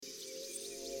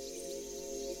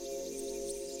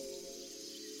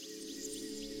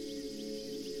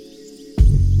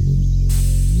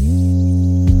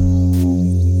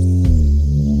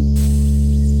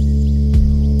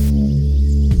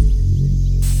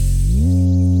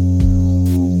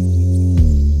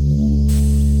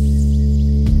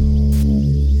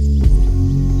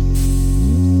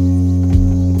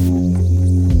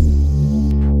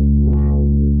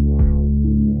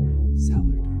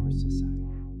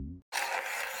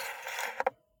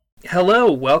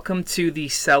Hello, welcome to the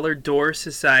Cellar Door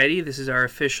Society. This is our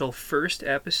official first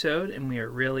episode, and we are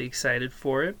really excited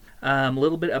for it. A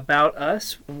little bit about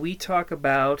us. We talk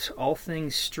about all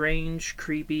things strange,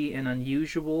 creepy, and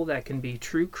unusual. That can be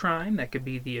true crime, that could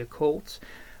be the occult,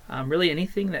 really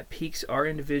anything that piques our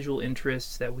individual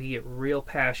interests that we get real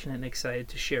passionate and excited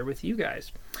to share with you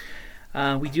guys.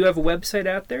 We do have a website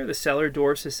out there,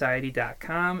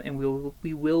 thecellardoorsociety.com, and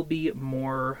we will be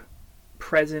more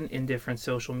present in different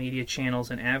social media channels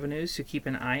and avenues, so keep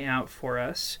an eye out for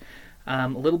us. A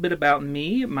little bit about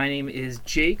me. My name is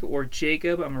Jake, or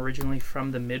Jacob. I'm originally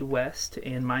from the Midwest,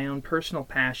 and my own personal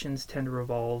passions tend to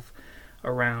revolve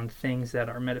around things that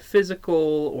are metaphysical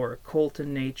or occult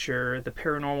in nature. The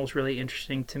paranormal is really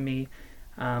interesting to me,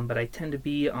 but I tend to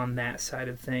be on that side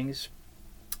of things.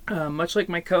 Much like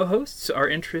my co-hosts, our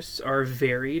interests are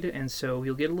varied, and so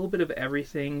you'll get a little bit of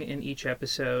everything in each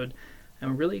episode.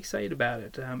 I'm really excited about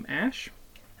it. Ash?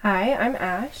 Hi, I'm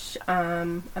Ash.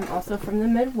 I'm also from the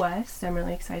Midwest. I'm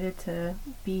really excited to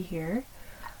be here.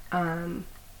 I'm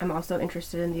also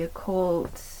interested in the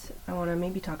occult. I want to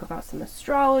maybe talk about some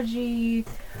astrology,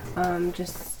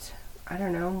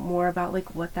 more about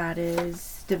like what that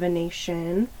is,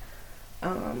 divination.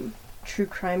 True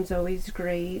crime's always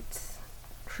great.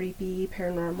 Creepy,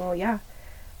 paranormal, yeah.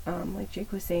 Like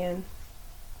Jake was saying,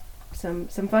 some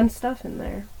fun stuff in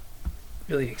there.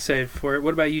 Really excited for it.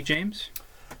 What about you, James?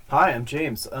 Hi, I'm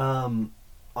James. I'm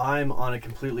on a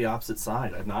completely opposite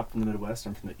side. I'm not from the Midwest.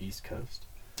 I'm from the East Coast.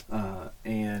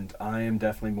 And I am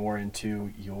definitely more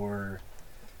into your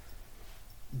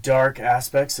dark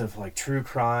aspects of like true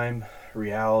crime,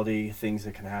 reality, things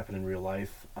that can happen in real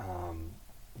life.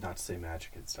 Not to say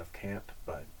magic and stuff can't,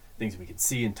 but things we can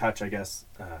see and touch, I guess.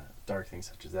 Dark things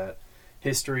such as that.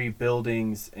 History,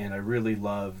 buildings, and I really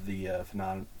love the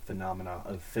phenomena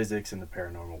of physics in the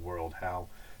paranormal world, how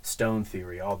stone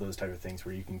theory, all those type of things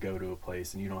where you can go to a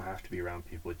place and you don't have to be around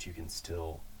people, but you can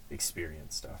still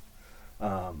experience stuff.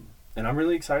 And I'm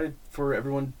really excited for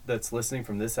everyone that's listening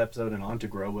from this episode and on to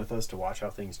grow with us, to watch how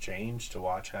things change, to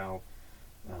watch how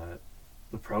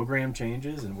the program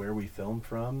changes and where we film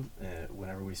from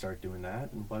whenever we start doing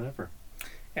that and whatever.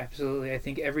 Absolutely. I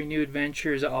think every new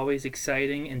adventure is always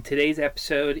exciting, and today's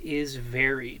episode is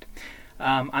varied.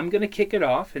 I'm going to kick it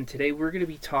off, and today we're going to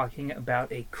be talking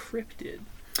about a cryptid,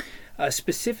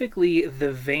 specifically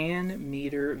the Van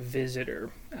Meter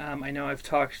Visitor. I know I've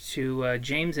talked to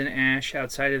James and Ash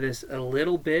outside of this a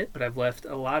little bit, but I've left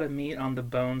a lot of meat on the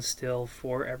bone still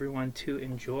for everyone to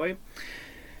enjoy.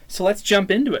 So let's jump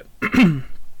into it.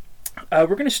 We're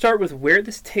going to start with where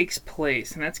this takes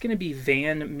place, and that's going to be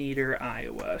Van Meter,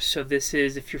 Iowa. So this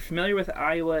is, if you're familiar with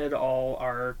Iowa at all,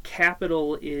 our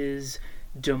capital is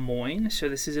Des Moines. So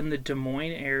this is in the Des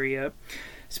Moines area,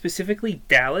 specifically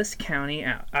Dallas County,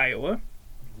 Iowa.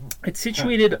 It's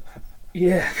situated,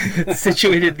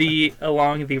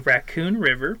 along the Raccoon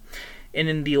River, and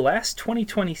in the last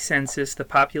 2020 census, the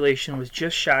population was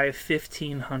just shy of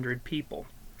 1,500 people.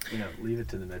 Leave it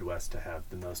to the Midwest to have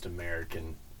the most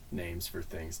American names for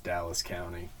things. Dallas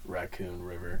County, Raccoon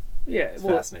River. Yeah, it's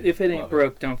well, if it ain't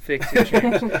broke, don't fix it,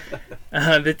 James.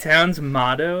 The town's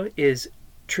motto is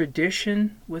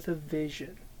tradition with a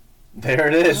vision. There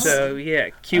it is. So,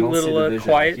 yeah, cute little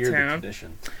quiet town.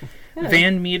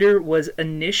 Van Meter was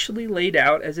initially laid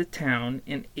out as a town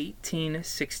in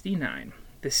 1869.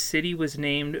 The city was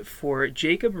named for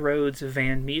Jacob Rhodes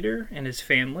Van Meter and his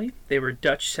family. They were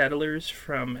Dutch settlers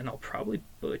from, and I'll probably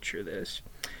butcher this,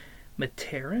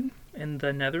 Materen in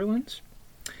the Netherlands.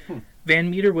 Van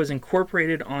Meter was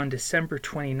incorporated on December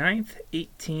 29th,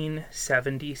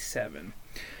 1877.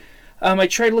 I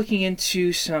tried looking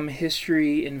into some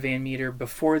history in Van Meter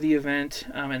before the event,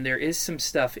 and there is some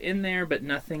stuff in there, but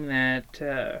nothing that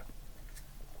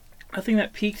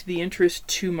piqued the interest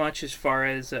too much as far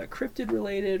as cryptid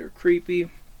related or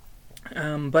creepy.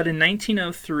 But in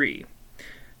 1903,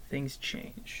 things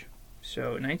change.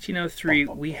 So in 1903,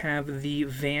 we have the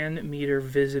Van Meter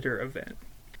Visitor event.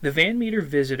 The Van Meter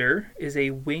Visitor is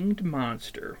a winged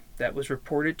monster that was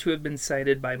reported to have been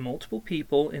sighted by multiple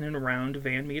people in and around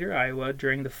Van Meter, Iowa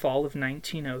during the fall of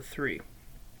 1903.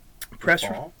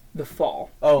 The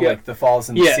fall. Oh, yeah. Like the fall's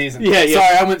in the season. Yeah.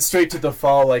 Sorry, I went straight to the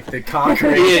fall, like the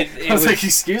conquering. I was like,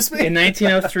 excuse me? In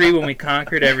 1903, when we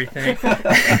conquered everything.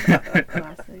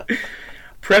 Classic.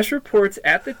 Press reports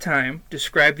at the time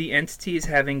described the entity as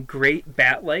having great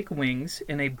bat-like wings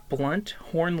and a blunt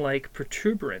horn-like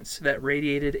protuberance that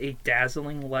radiated a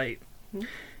dazzling light.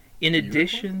 In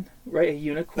addition, right, a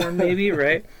unicorn maybe,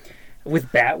 right?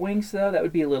 With bat wings, though, that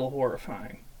would be a little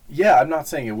horrifying. Yeah, I'm not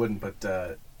saying it wouldn't,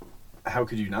 but how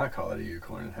could you not call it a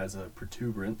unicorn? It has a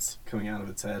protuberance coming out of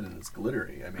its head and it's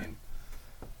glittery. I mean,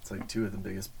 it's like two of the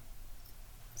biggest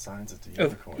signs it's a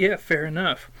unicorn. Yeah, fair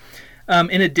enough.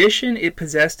 In addition, it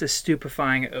possessed a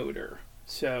stupefying odor.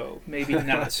 So maybe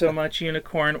not so much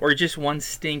unicorn, or just one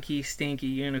stinky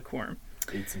unicorn.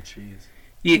 Ate some cheese.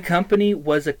 The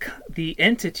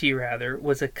entity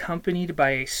was accompanied by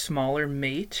a smaller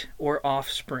mate or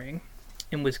offspring,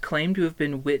 and was claimed to have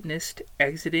been witnessed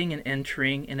exiting and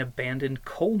entering an abandoned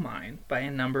coal mine by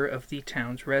a number of the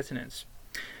town's residents.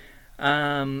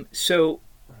 So,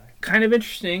 kind of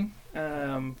interesting,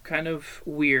 kind of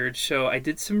weird. So I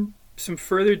did some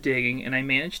further digging, and I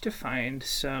managed to find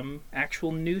some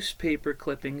actual newspaper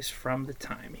clippings from the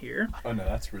time here. Oh no,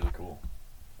 that's really cool.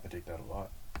 I dig that a lot.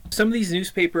 Some of these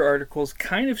newspaper articles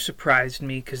kind of surprised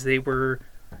me because they were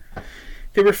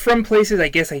from places I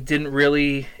guess I didn't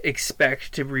really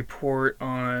expect to report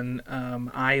on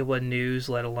Iowa news,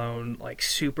 let alone like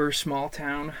super small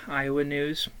town Iowa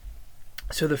news.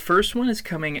 So the first one is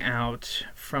coming out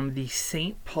from the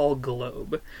St. Paul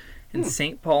Globe in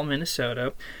St. Paul,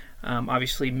 Minnesota.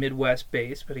 Obviously Midwest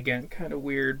based, but again, kind of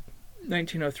weird.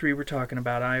 1903, we're talking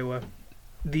about Iowa.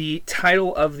 The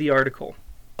title of the article: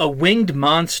 A Winged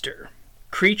Monster,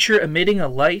 Creature Emitting a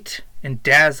Light and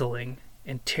Dazzling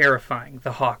and Terrifying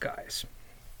the Hawkeyes.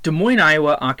 Des Moines,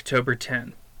 Iowa, October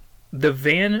 10.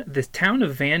 The town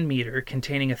of Van Meter,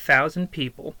 containing 1,000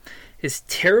 people, is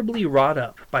terribly wrought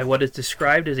up by what is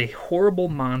described as a horrible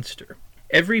monster.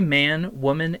 Every man,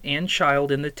 woman, and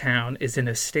child in the town is in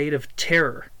a state of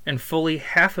terror, and fully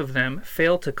half of them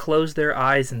fail to close their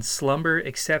eyes in slumber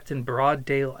except in broad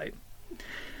daylight.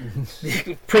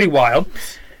 Pretty wild.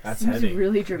 That's Seems heavy.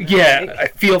 really dramatic. Yeah, I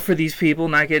feel for these people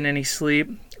not getting any sleep.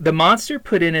 The monster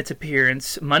put in its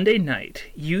appearance Monday night.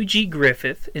 U.G.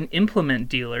 Griffith, an implement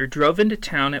dealer, drove into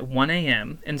town at 1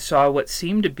 a.m. and saw what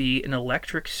seemed to be an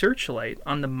electric searchlight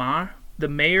on the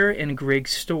Mayer and Griggs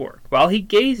store. While he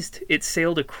gazed, it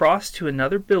sailed across to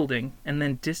another building and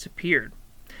then disappeared.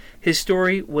 His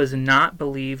story was not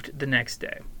believed the next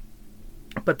day.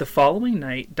 But the following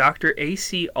night, Dr.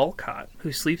 A.C. Alcott,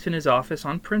 who sleeps in his office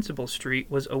on Principal Street,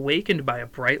 was awakened by a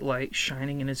bright light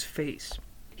shining in his face.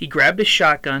 He grabbed a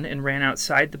shotgun and ran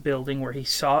outside the building, where he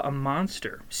saw a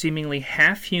monster, seemingly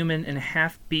half human and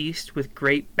half beast with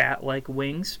great bat-like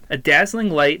wings. A dazzling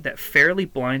light that fairly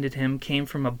blinded him came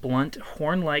from a blunt,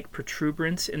 horn-like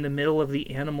protuberance in the middle of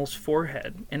the animal's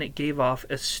forehead, and it gave off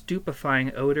a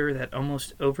stupefying odor that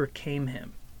almost overcame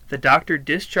him. The doctor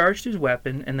discharged his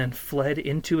weapon and then fled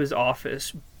into his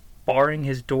office, barring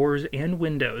his doors and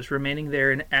windows, remaining there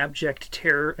in abject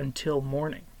terror until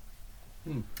morning.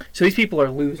 So these people are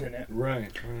losing it.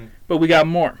 Right. But we got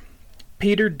more.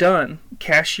 Peter Dunn,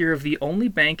 cashier of the only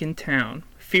bank in town,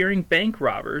 fearing bank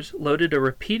robbers, loaded a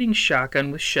repeating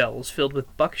shotgun with shells filled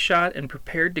with buckshot and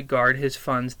prepared to guard his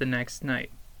funds the next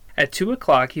night. At 2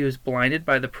 o'clock, he was blinded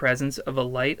by the presence of a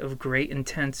light of great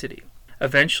intensity.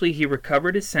 Eventually, he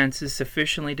recovered his senses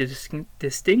sufficiently to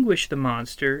distinguish the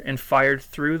monster and fired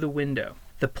through the window.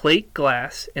 The plate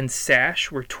glass and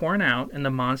sash were torn out and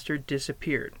the monster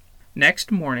disappeared.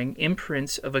 Next morning,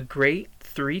 imprints of great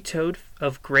three-toed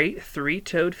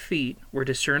feet were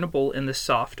discernible in the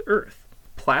soft earth.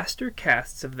 Plaster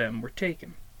casts of them were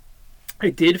taken.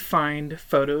 I did find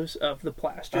photos of the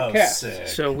plaster casts, sick.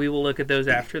 So we will look at those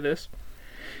after this.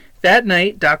 That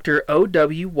night, Dr.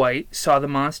 O.W. White saw the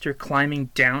monster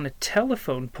climbing down a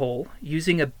telephone pole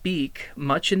using a beak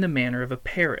much in the manner of a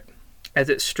parrot. As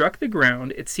it struck the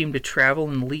ground, it seemed to travel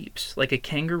in leaps, like a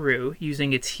kangaroo,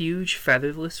 using its huge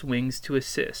featherless wings to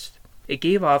assist. It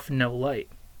gave off no light.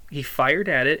 He fired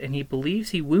at it, and he believes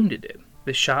he wounded it.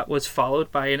 The shot was followed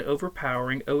by an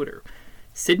overpowering odor.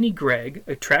 Sidney Gregg,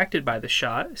 attracted by the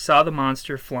shot, saw the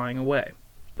monster flying away.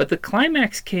 But the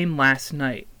climax came last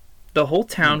night. The whole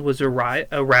town was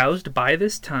aroused by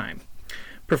this time.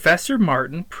 Professor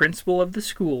Martin, principal of the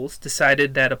schools,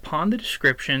 decided that upon the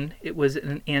description, it was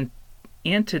an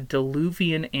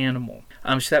antediluvian animal.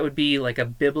 So that would be like a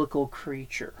biblical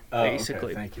creature,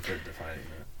 basically. Okay. Thank you for defining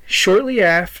that. Shortly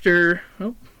after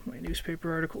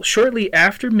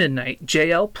midnight,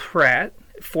 J.L. Pratt,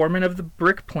 foreman of the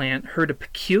brick plant, heard a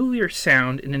peculiar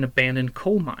sound in an abandoned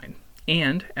coal mine.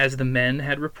 And, as the men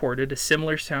had reported a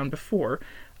similar sound before,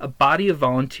 a body of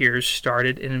volunteers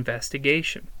started an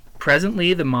investigation.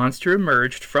 Presently, the monster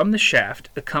emerged from the shaft,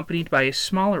 accompanied by a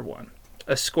smaller one.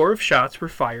 A score of shots were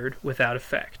fired without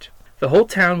effect. The whole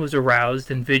town was aroused,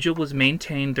 and vigil was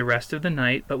maintained the rest of the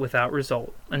night, but without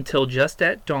result, until just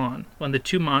at dawn, when the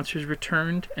two monsters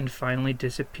returned and finally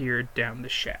disappeared down the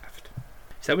shaft.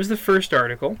 So that was the first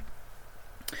article.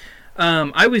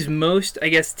 I was most, I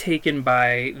guess, taken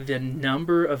by the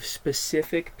number of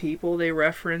specific people they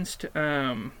referenced.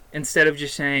 Instead of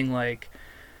just saying, like,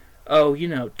 oh,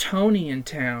 Tony in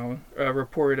town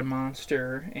reported a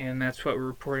monster, and that's what we're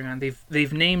reporting on.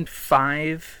 They've named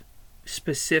 5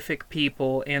 specific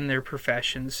people and their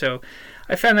professions. So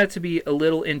I found that to be a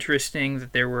little interesting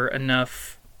that there were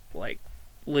enough, like,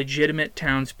 legitimate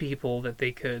townspeople that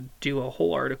they could do a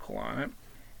whole article on it.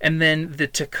 And then the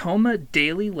Tacoma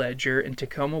Daily Ledger in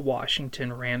Tacoma,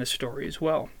 Washington ran a story as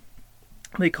well.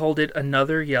 They called it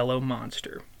Another Yellow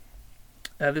Monster.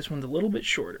 This one's a little bit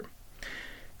shorter.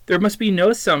 There must be no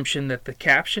assumption that the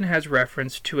caption has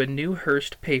reference to a New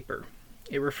Hearst paper.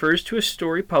 It refers to a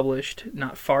story published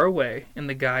not far away in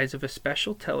the guise of a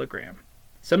special telegram.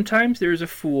 Sometimes there is a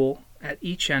fool at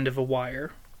each end of a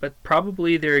wire, but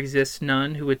probably there exists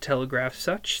none who would telegraph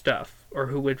such stuff, or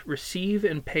who would receive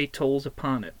and pay tolls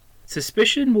upon it.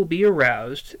 Suspicion will be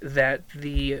aroused that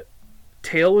the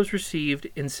tale was received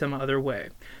in some other way.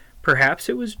 Perhaps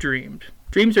it was dreamed.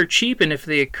 Dreams are cheap, and if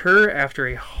they occur after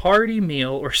a hearty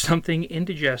meal or something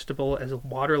indigestible as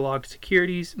waterlogged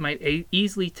securities, might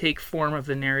easily take form of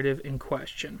the narrative in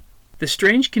question. The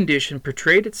strange condition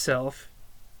portrayed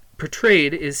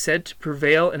is said to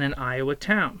prevail in an Iowa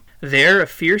town. There, a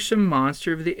fearsome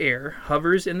monster of the air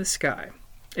hovers in the sky.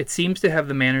 It seems to have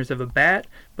the manners of a bat,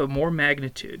 but more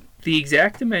magnitude. The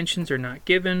exact dimensions are not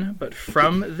given, but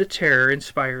from the terror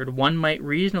inspired, one might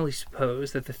reasonably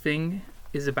suppose that the thing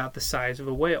is about the size of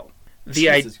a whale.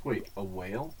 Wait, a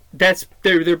whale?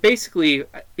 They're basically,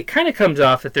 it kind of comes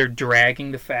off that they're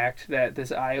dragging the fact that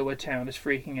this Iowa town is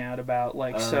freaking out about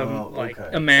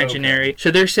imaginary. Okay.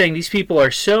 So they're saying these people are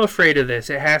so afraid of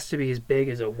this, it has to be as big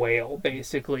as a whale,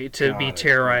 basically, to be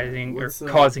terrorizing or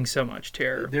causing so much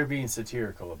terror. They're being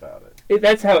satirical about it.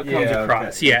 That's how it comes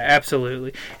across. Okay. Yeah,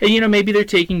 absolutely. And maybe they're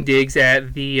taking digs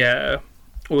at the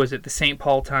the St.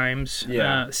 Paul Times,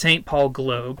 St. Paul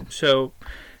Globe. So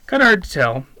kind of hard to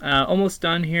tell. Almost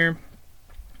done here.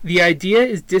 The idea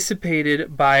is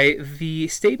dissipated by the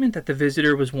statement that the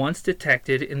visitor was once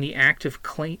detected in the act of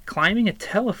climbing a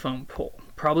telephone pole,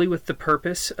 probably with the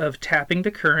purpose of tapping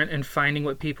the current and finding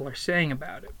what people are saying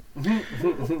about it.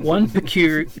 One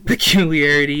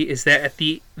peculiarity is that at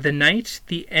the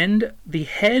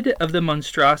head of the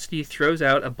monstrosity throws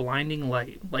out a blinding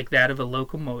light, like that of a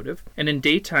locomotive, and in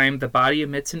daytime the body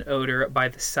emits an odor by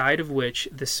the side of which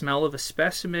the smell of a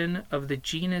specimen of the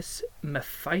genus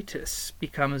Mephitis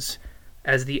becomes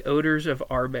as the odors of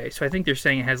Arbe. So I think they're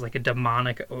saying it has like a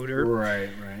demonic odor. Right.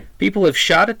 People have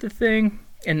shot at the thing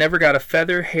and never got a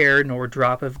feather, hair, nor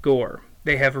drop of gore.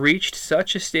 They have reached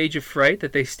such a stage of fright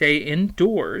that they stay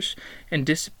indoors and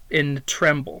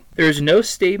tremble. There is no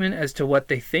statement as to what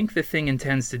they think the thing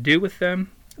intends to do with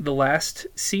them. The last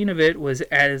seen of it was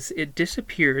as it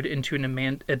disappeared into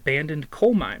an abandoned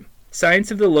coal mine.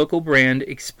 Science of the local brand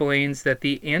explains that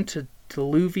the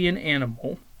antediluvian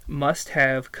animal must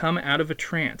have come out of a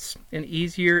trance. An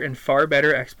easier and far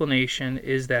better explanation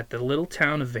is that the little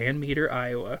town of Van Meter,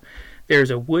 Iowa,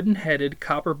 there's a wooden-headed,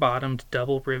 copper-bottomed,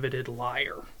 double-riveted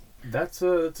liar. That's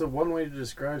a one way to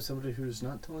describe somebody who's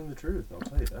not telling the truth, I'll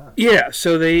tell you that. Yeah,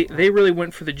 so they really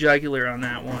went for the jugular on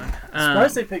that one. I'm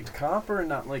surprised they picked copper and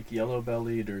not like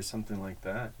yellow-bellied or something like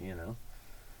that, I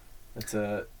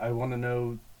want to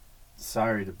know,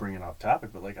 sorry to bring it off topic,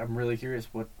 but I'm really curious,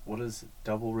 what does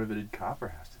double-riveted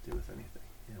copper has to do with anything?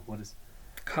 What is...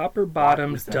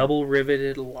 Copper-bottomed,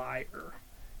 double-riveted liar.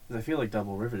 I feel like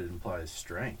double riveted implies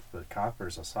strength, but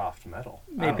copper's a soft metal.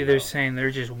 Maybe they're saying they're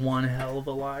just one hell of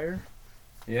a liar.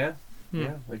 Yeah,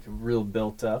 like real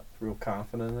built up, real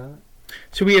confident in it.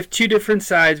 So we have 2 different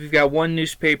sides. We've got one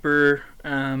newspaper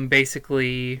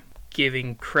basically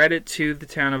giving credit to the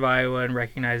town of Iowa and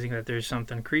recognizing that there's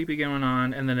something creepy going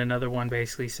on, and then another one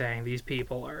basically saying these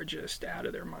people are just out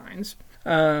of their minds.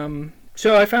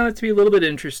 So I found it to be a little bit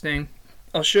interesting.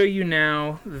 I'll show you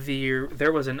now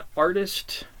there was an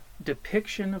artist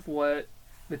depiction of what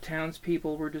the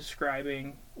townspeople were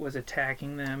describing was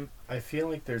attacking them. I feel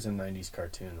like there's a 90s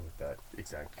cartoon with that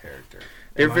exact character.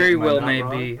 There very well may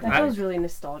be. That feels really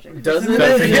nostalgic. Doesn't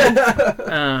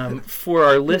it? For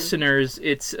our listeners,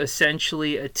 it's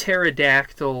essentially a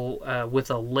pterodactyl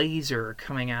with a laser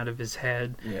coming out of his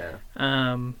head. Yeah.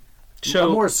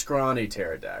 So a more scrawny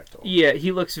pterodactyl. Yeah,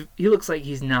 he looks like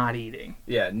he's not eating.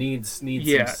 Yeah, needs some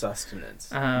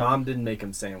sustenance. Mom didn't make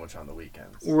him sandwich on the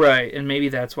weekends. Right, and maybe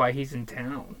that's why he's in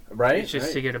town. Right, it's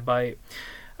just to get a bite.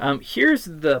 Here's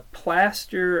the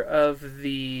plaster of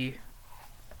the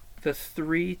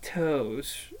 3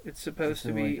 toes. It's supposed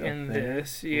to be in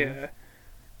this. Yeah.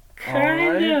 kind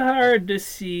Alright. of hard to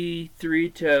see three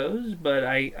toes, but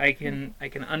I can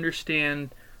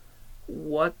understand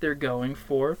what they're going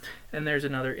for. And there's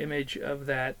another image of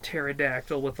that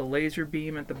pterodactyl with a laser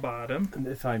beam at the bottom. And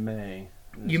if I may,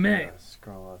 I'm You just may. gonna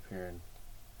scroll up here and.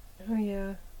 Oh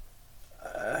yeah.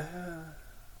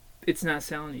 It's not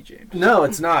Salony, James. No,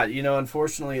 it's not. You know,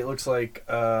 unfortunately, it looks like.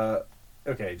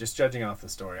 Okay, just judging off the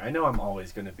story, I know I'm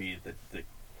always going to be the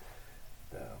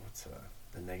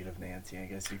negative Nancy, I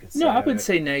guess you could say. No, I of would it.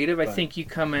 say negative. I but- think you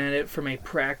come at it from a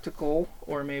practical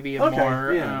or maybe a Okay,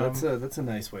 more. yeah, that's a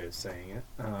nice way of saying it.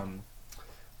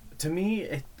 To me,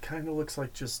 it kind of looks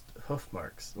like just hoof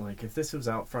marks. Like if this was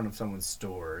out front of someone's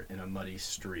store in a muddy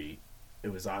street,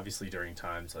 it was obviously during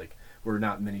times like where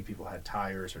not many people had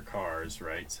tires or cars,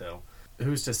 right? So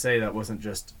who's to say that wasn't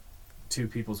just two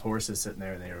people's horses sitting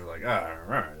there and they were like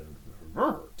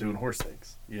doing horse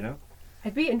things, you know?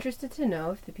 I'd be interested to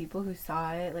know if the people who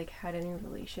saw it like had any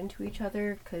relation to each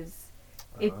other, because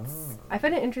it's. I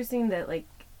find it interesting that like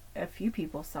a few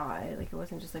people saw it. Like it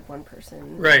wasn't just like one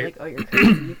person. Right. Like, oh, you're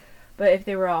crazy. But if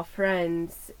they were all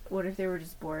friends, what if they were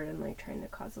just bored and like trying to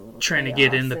cause a little Trying to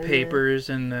get in the chaos papers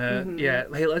and Mhm. yeah.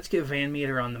 Hey, let's get Van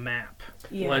Meter on the map.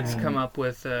 Yeah. Let's come up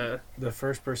with. The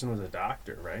first person was a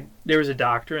doctor, right? There was a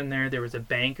doctor in there. There was a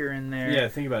banker in there. Yeah,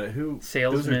 think about it.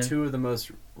 Salesman. Those are two of the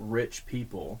most rich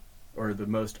people, or the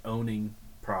most owning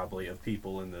probably of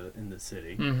people in the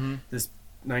city. Mm-hmm. This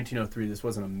 1903. This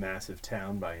wasn't a massive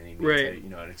town by any means. Right. You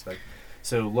know, I'd expect.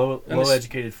 So low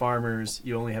educated farmers.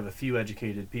 You only have a few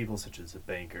educated people, such as the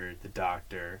banker, the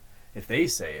doctor. If they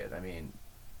say it, I mean,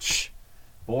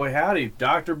 boy howdy,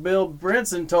 Dr. Bill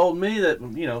Brinson told me that,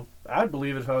 you know, I'd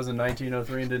believe it if I was in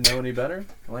 1903 and didn't know any better.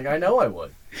 Like I know I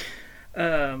would.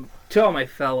 To all my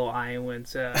fellow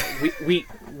Iowans, we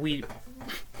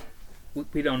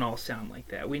don't all sound like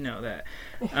that. We know that.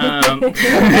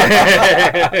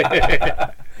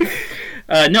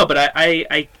 No, but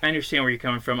I understand where you're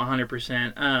coming from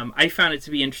 100%. I found it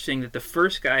to be interesting that the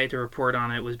first guy to report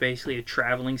on it was basically a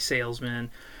traveling salesman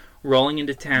rolling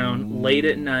into town late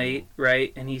at night,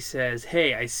 right? And he says,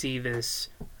 hey, I see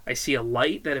a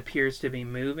light that appears to be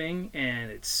moving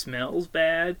and it smells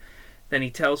bad. Then he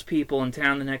tells people in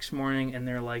town the next morning, and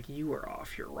they're like, you are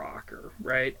off your rocker,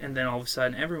 right? And then all of a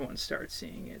sudden, everyone starts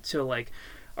seeing it. So, like,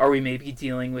 are we maybe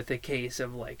dealing with a case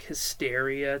of, like,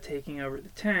 hysteria taking over the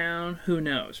town? Who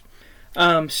knows?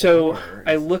 So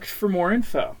I looked for more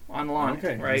info online,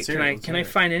 Okay, right? let's hear it, let's Can hear I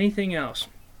it. find anything else?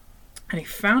 And I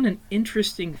found an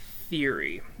interesting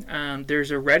theory.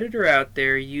 There's a Redditor out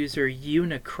there, user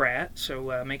Unicrat,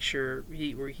 so make sure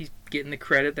he's getting the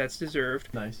credit that's deserved.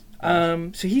 Nice.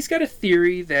 So he's got a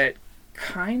theory that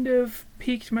kind of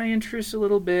piqued my interest a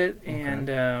little bit, Okay.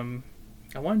 and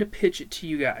I wanted to pitch it to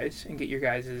you guys and get your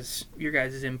guys'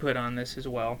 input on this as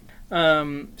well.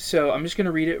 So I'm just going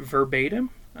to read it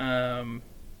verbatim.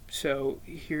 So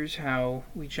here's how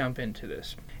we jump into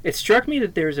this. It struck me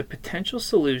that there is a potential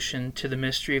solution to the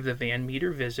mystery of the Van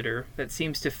Meter visitor that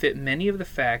seems to fit many of the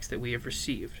facts that we have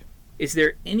received. Is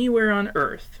there anywhere on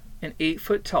Earth an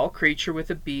 8-foot-tall creature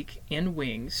with a beak and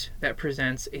wings that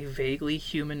presents a vaguely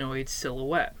humanoid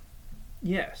silhouette?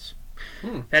 Yes.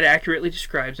 That accurately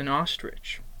describes an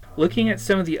ostrich. Looking at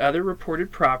some of the other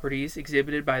reported properties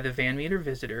exhibited by the Van Meter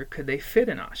visitor, could they fit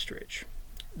an ostrich?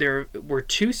 There were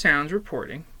two sounds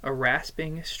reporting, a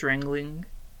rasping, strangling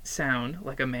sound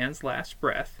like a man's last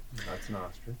breath, That's an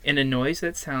ostrich. and a noise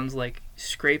that sounds like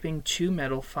scraping two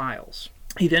metal files.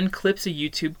 He then clips a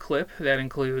YouTube clip that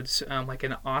includes like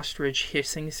an ostrich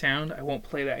hissing sound. I won't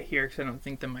play that here because I don't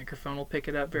think the microphone will pick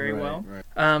it up very well.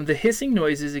 Right. The hissing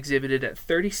noises exhibited at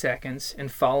 30 seconds and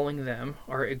following them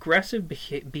are aggressive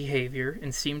behavior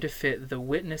and seem to fit the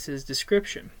witness's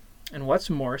description. And what's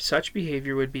more, such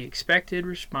behavior would be expected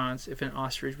response if an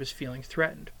ostrich was feeling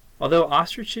threatened. Although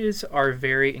ostriches are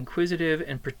very inquisitive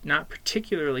and not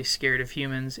particularly scared of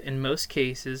humans, in most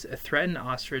cases a threatened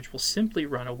ostrich will simply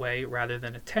run away rather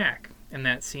than attack, and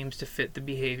that seems to fit the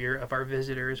behavior of our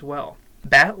visitor as well.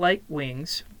 Bat-like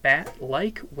wings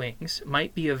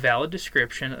might be a valid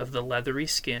description of the leathery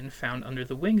skin found under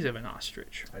the wings of an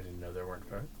ostrich. I didn't know there weren't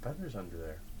feathers under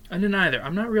there. I didn't either.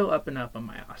 I'm not real up and up on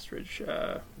my ostrich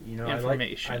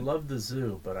information. I love the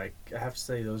zoo, but I have to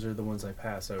say those are the ones I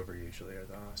pass over usually are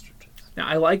the ostriches. Now,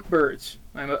 I like birds.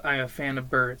 I'm a fan of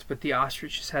birds, but the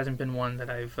ostrich just hasn't been one that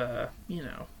I've,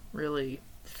 really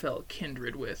felt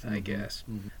kindred with, I guess.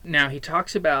 Mm-hmm. Now, he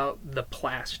talks about the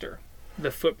plaster,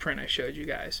 the footprint I showed you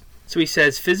guys. So he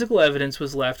says, physical evidence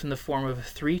was left in the form of a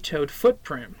 3-toed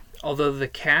footprint, although the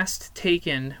cast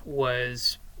taken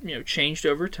was changed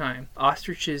over time.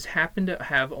 Ostriches happen to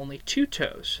have only 2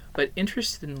 toes, but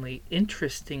interestingly,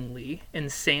 in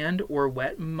sand or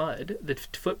wet mud, the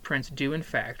footprints do in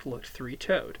fact look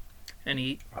 3-toed. And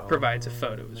he provides a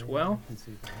photo as well.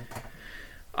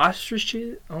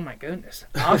 Ostriches, oh my goodness,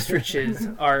 ostriches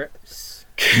are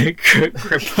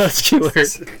crepuscular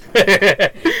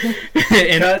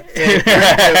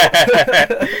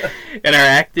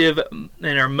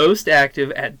and are most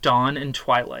active at dawn and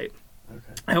twilight.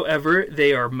 Okay. However,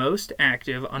 they are most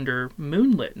active under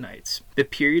moonlit nights. The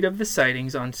period of the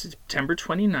sightings on September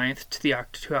 29th to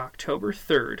October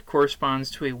 3rd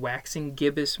corresponds to a waxing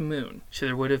gibbous moon, so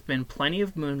there would have been plenty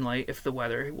of moonlight if the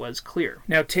weather was clear.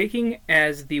 Now, taking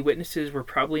as the witnesses were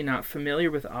probably not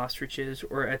familiar with ostriches,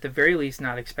 or at the very least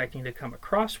not expecting to come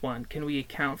across one, can we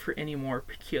account for any more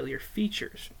peculiar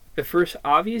features? The first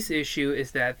obvious issue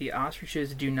is that the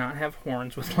ostriches do not have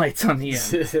horns with lights on the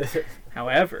end.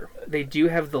 However, they do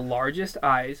have the largest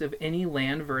eyes of any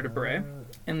land vertebrae,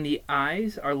 and the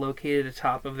eyes are located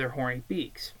atop of their horny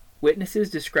beaks. Witnesses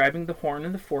describing the horn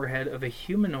in the forehead of a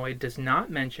humanoid does not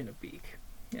mention a beak.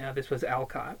 This was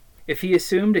Alcott. If he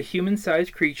assumed a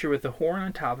human-sized creature with a horn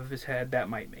on top of his head, that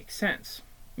might make sense.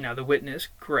 Now, the witness,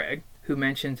 Greg, who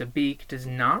mentions a beak, does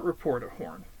not report a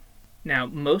horn. Now,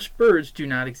 most birds do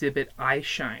not exhibit eye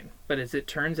shine, but as it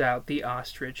turns out, the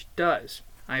ostrich does.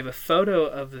 I have a photo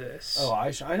of this. Oh,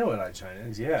 I know what eye shine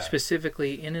is, yeah.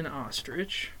 Specifically in an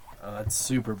ostrich. Oh, that's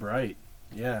super bright.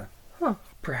 Yeah. Huh.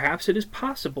 Perhaps it is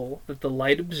possible that the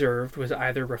light observed was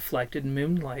either reflected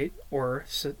moonlight or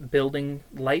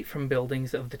light from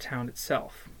buildings of the town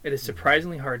itself. It is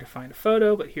surprisingly hard to find a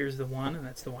photo, but here's the one, and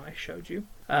that's the one I showed you.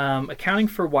 Accounting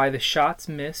for why the shots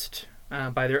missed,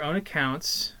 by their own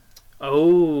accounts...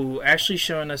 Oh, Ashley's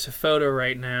showing us a photo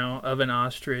right now of an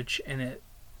ostrich, and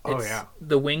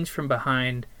the wings from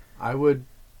behind. It looks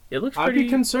pretty... I'd be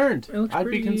concerned. I'd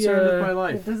be concerned with my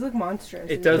life. It does look monstrous.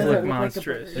 It does look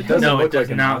monstrous. It doesn't it does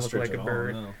like not look like a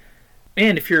bird. No.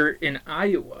 And if you're in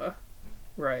Iowa,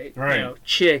 right?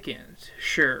 Chickens,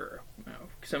 sure.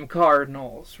 Some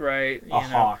cardinals, right?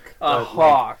 Hawk. A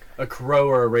hawk. A crow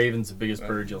or a raven's the biggest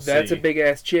bird you'll see. That's a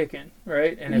big-ass chicken,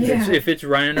 right? And if it's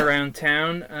running around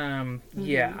town,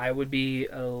 I would be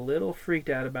a little freaked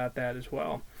out about that as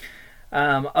well.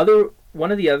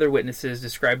 One of the other witnesses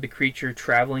described the creature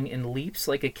traveling in leaps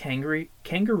like a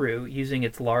kangaroo using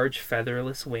its large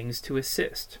featherless wings to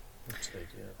assist.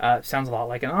 Sounds a lot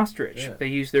like an ostrich. Yeah. They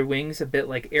use their wings a bit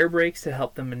like air brakes to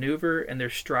help them maneuver, and their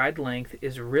stride length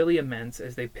is really immense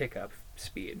as they pick up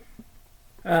speed.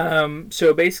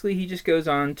 So basically he just goes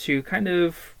on to kind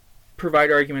of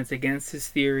provide arguments against his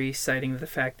theory, citing the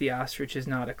fact the ostrich is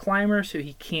not a climber, so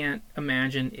he can't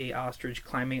imagine a ostrich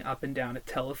climbing up and down a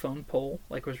telephone pole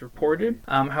like was reported.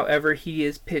 However, he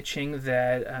is pitching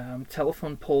that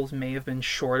telephone poles may have been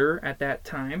shorter at that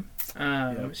time.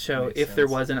 So if there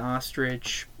was an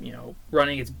ostrich,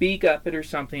 running its beak up it or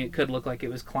something, it could look like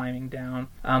it was climbing down.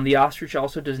 The ostrich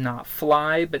also does not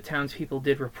fly, but townspeople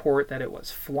did report that it was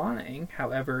flying.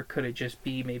 However, could it just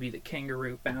be maybe the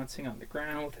kangaroo bouncing on the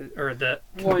ground the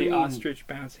ostrich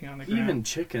bouncing on the ground? Even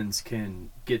chickens can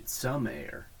get some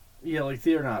air. Yeah,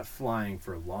 they're not flying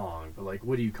for long, but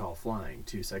what do you call flying?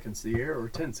 2 seconds of the air or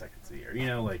 10 seconds of the air?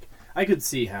 I could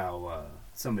see how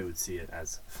somebody would see it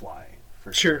as flying.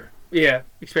 For sure. Yeah,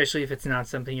 especially if it's not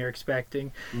something you're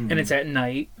expecting. Mm-hmm. And it's at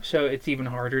night, so it's even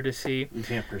harder to see. You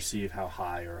can't perceive how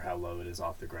high or how low it is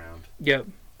off the ground. Yep.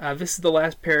 This is the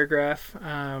last paragraph.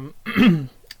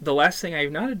 The last thing I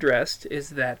have not addressed is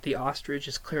that the ostrich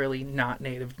is clearly not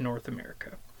native to North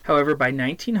America. However, by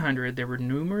 1900, there were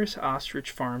numerous ostrich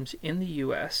farms in the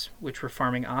U.S., which were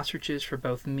farming ostriches for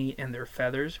both meat and their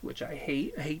feathers, which I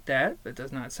hate. I hate that. That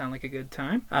does not sound like a good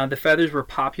time. The feathers were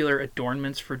popular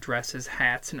adornments for dresses,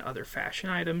 hats, and other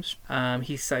fashion items.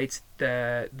 He cites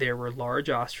that there were large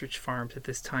ostrich farms at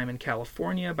this time in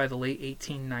California by the late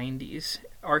 1890s,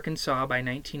 Arkansas by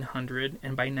 1900,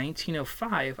 and by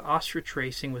 1905, ostrich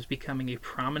racing was becoming a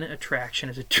prominent attraction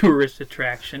as a tourist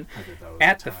attraction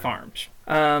at the farms.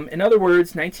 In other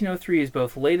words, 1903 is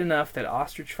both late enough that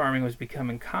ostrich farming was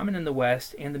becoming common in the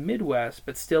West and the Midwest,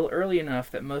 but still early enough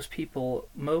that most people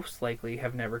most likely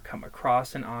have never come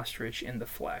across an ostrich in the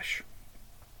flesh.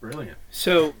 Brilliant.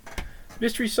 So,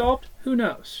 mystery solved? Who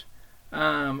knows?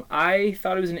 I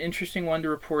thought it was an interesting one to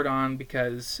report on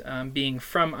because being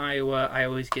from Iowa, I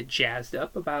always get jazzed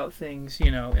up about things,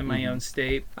 in my own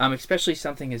state. Especially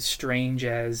something as strange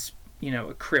as, a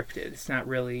cryptid. It's not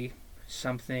really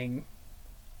something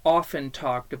often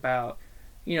talked about.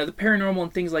 The paranormal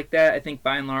and things like that, I think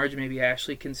by and large, maybe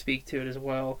Ashley can speak to it as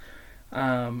well.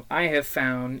 I have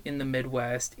found in the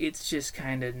Midwest, it's just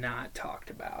kind of not talked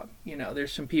about. You know,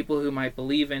 there's some people who might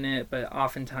believe in it, but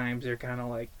oftentimes they're kind of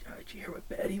like, oh, did you hear what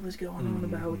Betty was going on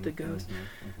about with the ghost?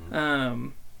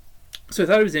 So I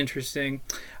thought it was interesting.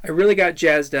 I really got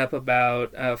jazzed up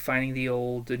about finding the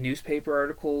old newspaper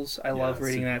articles. I love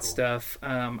reading that stuff.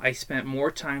 I spent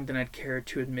more time than I'd care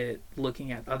to admit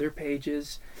looking at other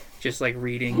pages, just like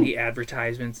reading the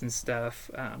advertisements and stuff.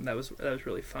 That was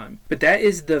really fun. But that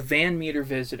is the Van Meter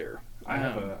Visitor. I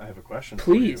have a question.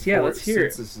 Please, yeah, let's hear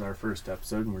it. Since this is our first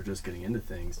episode and we're just getting into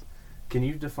things, can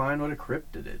you define what a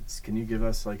cryptid is? Can you give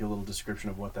us like a little description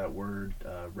of what that word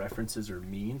references or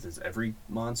means? Is every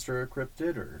monster a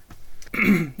cryptid, or?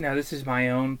 Now, this is my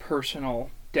own personal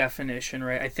definition,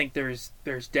 right? I think there's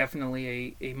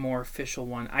definitely a more official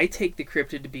one. I take the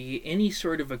cryptid to be any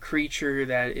sort of a creature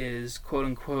that is quote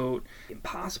unquote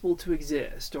impossible to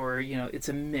exist, or it's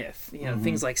a myth.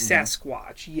 Things like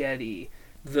Sasquatch, Yeti,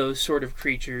 those sort of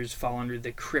creatures fall under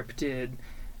the cryptid.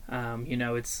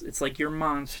 It's like your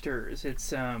monsters.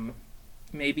 It's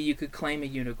maybe you could claim a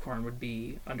unicorn would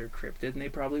be under cryptid, and they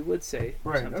probably would say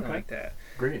something like that.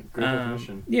 Great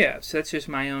definition. Yeah, so that's just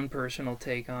my own personal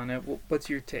take on it. What's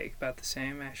your take? About the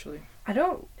same, Ashley? I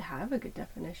don't have a good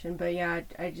definition, but yeah,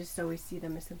 I just always see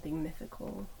them as something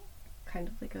mythical, kind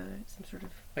of like some sort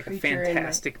of like a creature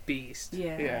fantastic beast.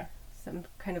 Yeah, some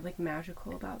kind of like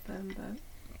magical about them. But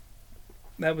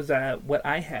that was what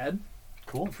I had.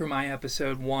 Cool. For my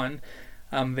episode 1,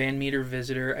 Van Meter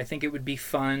Visitor. I think it would be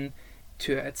fun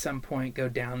to at some point go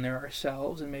down there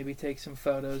ourselves and maybe take some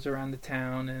photos around the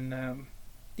town. And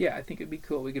I think it'd be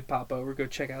cool. We could pop over, go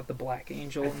check out the Black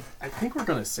Angel. I think we're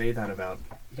going to say that about,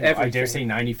 everything. I dare say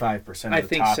 95% of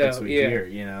the topics we hear.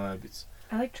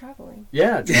 I like traveling.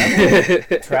 Yeah,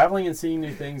 traveling and seeing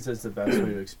new things is the best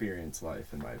way to experience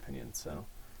life, in my opinion. So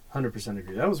 100%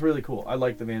 agree. That was really cool. I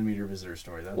like the Van Meter Visitor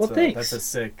story. Thanks. That's a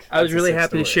sick. I was really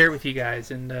happy story to share it with you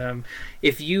guys. And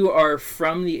if you are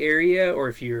from the area, or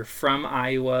if you're from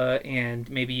Iowa, and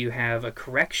maybe you have a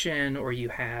correction, or you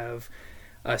have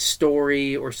a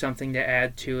story or something to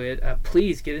add to it,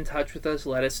 please get in touch with us.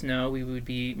 Let us know. We would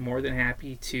be more than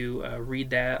happy to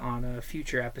read that on a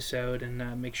future episode,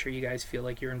 and make sure you guys feel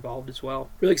like you're involved as well.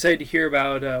 Really excited to hear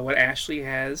about what Ashley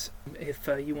has, if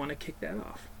you want to kick that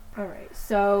off. All right.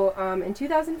 So in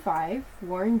 2005,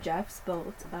 Warren Jeffs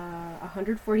built a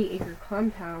 140-acre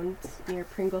compound near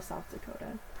Pringle, South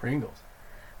Dakota.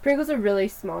 Pringle's a really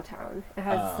small town. It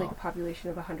has like a population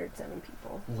of 107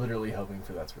 people. Literally hoping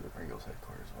that's where the Pringles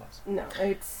headquarters was. No,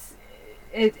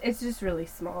 it's just really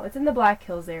small. It's in the Black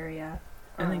Hills area.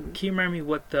 And then, can you remind me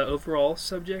what the overall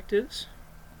subject is?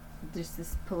 Just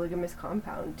this polygamous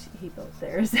compound he built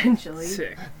there, essentially.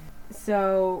 Sick.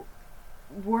 So,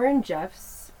 Warren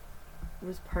Jeffs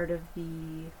was part of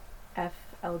the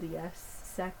FLDS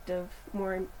sect of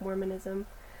Mormonism.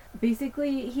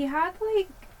 Basically, he had like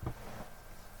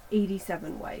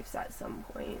 87 wives at some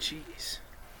point. Jeez.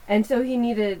 And so he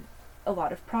needed a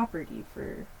lot of property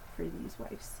for these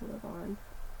wives to live on.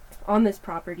 On this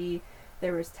property,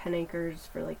 there was 10 acres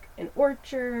for like an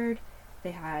orchard.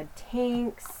 They had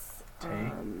tanks.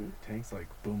 Tanks like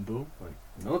boom boom? Like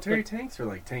military tanks, or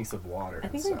like tanks of water? I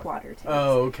think stuff? like water tanks.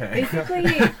 Oh, okay.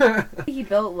 Basically, he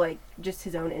built like just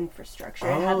his own infrastructure.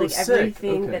 It had like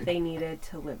everything that they needed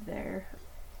to live there.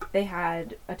 They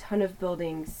had a ton of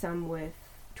buildings, some with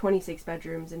 26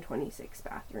 bedrooms and 26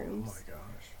 bathrooms. Oh my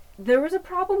gosh. There was a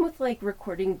problem with like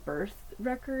recording birth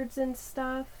records and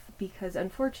stuff, because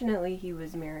unfortunately he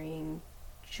was marrying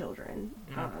children.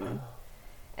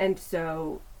 And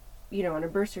so, on a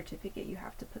birth certificate you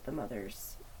have to put the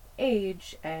mother's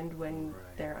age, and when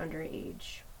they're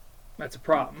underage, that's a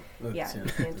problem. You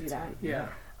can't do that. Yeah.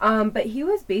 But he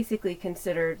was basically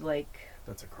considered like...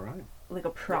 That's a crime. Like a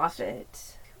prophet.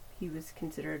 Yes. He was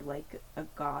considered like a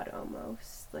god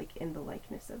almost, like in the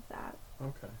likeness of that.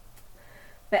 Okay.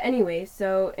 But anyway,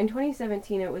 so in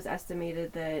 2017 it was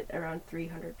estimated that around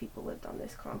 300 people lived on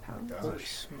this compound. Oh my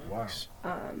gosh. Wow.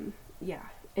 Yeah.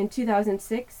 In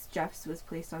 2006, Jeffs was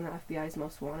placed on the FBI's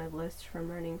most wanted list from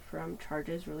running from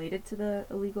charges related to the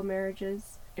illegal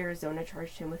marriages. Arizona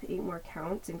charged him with 8 more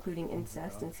counts, including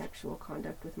incest and sexual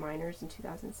conduct with minors in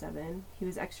 2007. He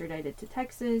was extradited to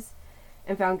Texas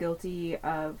and found guilty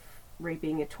of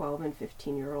raping a 12 and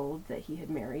 15-year-old that he had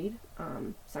married,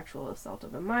 sexual assault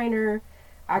of a minor,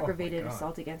 aggravated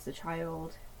assault against a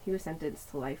child. He was sentenced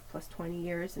to life plus 20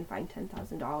 years and fined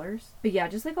 $10,000. But yeah,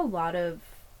 just like a lot of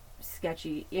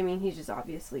sketchy. I mean, he's just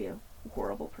obviously a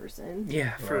horrible person.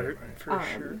 Yeah, for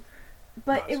sure.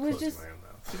 But it was just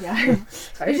Yeah.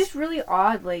 It's just really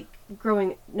odd, like,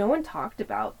 no one talked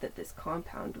about that this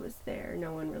compound was there.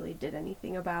 No one really did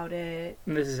anything about it.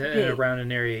 This is around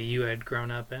an area you had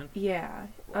grown up in? Yeah.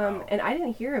 Wow. And I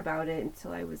didn't hear about it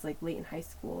until I was, like, late in high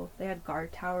school. They had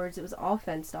guard towers. It was all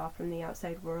fenced off from the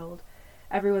outside world.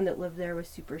 Everyone that lived there was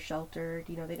super sheltered.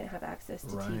 You know, they didn't have access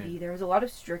to TV. Right. There was a lot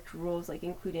of strict rules, like,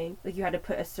 including, like, you had to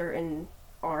put a certain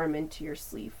arm into your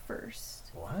sleeve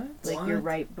first. What? Like, your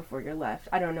right before your left.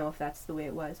 I don't know if that's the way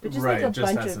it was. But just, right, like, a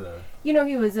just bunch has of... You know,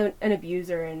 he was an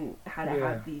abuser and had to Yeah.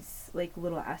 have these, like,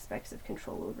 little aspects of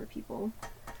control over people.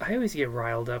 I always get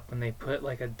riled up when they put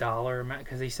like a dollar amount,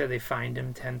 because they said they fined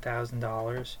him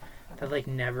 $10,000. That like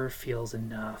never feels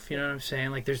enough. You know what I'm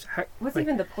saying? Like there's What's like,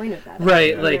 even the point of that?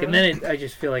 right? Yeah. Like, and then I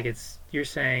just feel like you're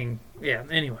saying, yeah.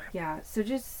 Anyway, Yeah, so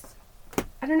just,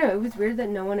 I don't know, it was weird that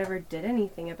no one ever did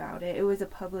anything about it. It was a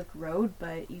public road,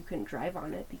 but you couldn't drive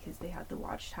on it because they had the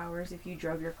watchtowers. If you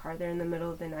drove your car there in the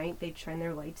middle of the night, they'd shine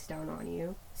their lights down on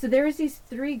you. So there was these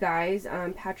three guys,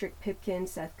 Patrick Pipkin,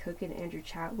 Seth Cook, and Andrew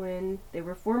Chatwin. They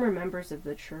were former members of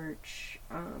the church,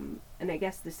 and I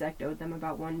guess the sect owed them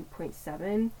about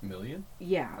 1.7 million?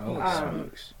 Yeah. Oh,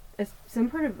 smokes. As some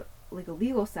part of like a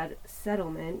legal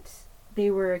settlement, they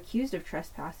were accused of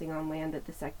trespassing on land that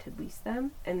the sect had leased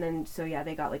them. And then, so yeah,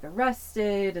 they got like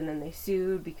arrested and then they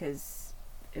sued because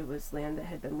it was land that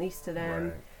had been leased to them.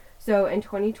 Right. So in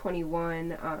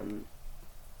 2021,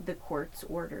 the courts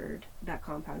ordered that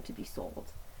compound to be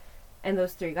sold. And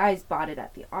those three guys bought it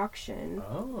at the auction.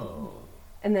 Oh.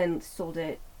 And then sold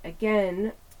it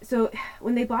again. So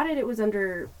when they bought it, it was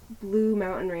under Blue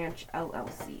Mountain Ranch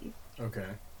LLC. Okay.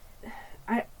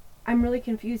 I'm really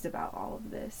confused about all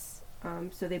of this.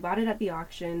 So they bought it at the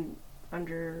auction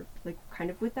under, like, kind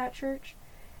of with that church.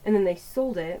 And then they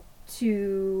sold it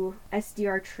to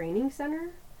SDR Training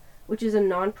Center, which is a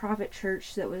nonprofit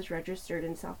church that was registered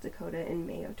in South Dakota in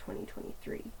May of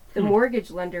 2023. The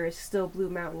mortgage lender is still Blue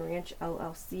Mountain Ranch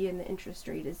LLC, and the interest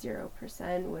rate is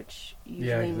 0%, which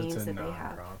usually means that they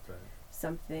have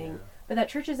something. Yeah. But that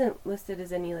church isn't listed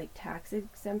as any, like, tax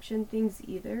exemption things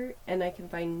either, and I can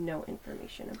find no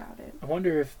information about it. I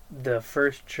wonder if the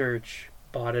first church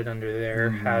bought it under their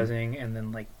housing and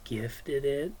then like gifted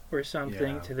it or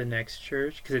something to the next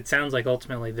church, because it sounds like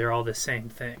ultimately they're all the same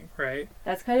thing, right?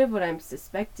 That's kind of what I'm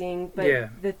suspecting, but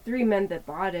the three men that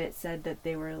bought it said that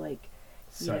they were like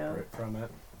separate from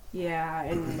it. Yeah,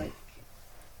 and like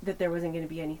that there wasn't going to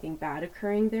be anything bad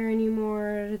occurring there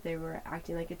anymore. They were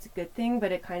acting like it's a good thing,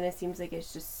 but it kind of seems like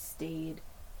it's just stayed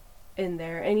in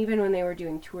there. And even when they were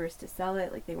doing tours to sell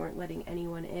it, like they weren't letting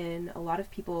anyone in. A lot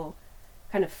of people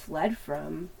kind of fled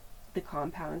from the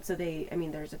compound. So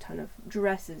there's a ton of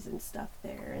dresses and stuff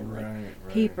there, and like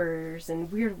papers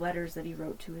and weird letters that he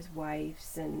wrote to his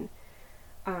wives, and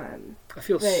I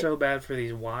feel so bad for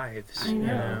these wives. I know. You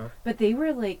know? But they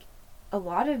were like, a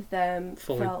lot of them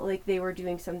Fully. felt like they were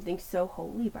doing something so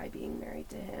holy by being married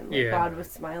to him. Like God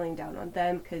was smiling down on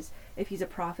them, because if he's a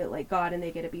prophet like God and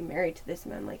they get to be married to this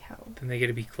man, like how? Then they get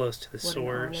to be close to the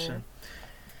source.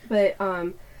 But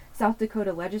South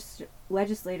Dakota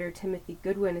legislator Timothy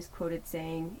Goodwin is quoted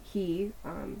saying he,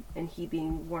 and he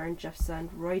being Warren Jeff's son,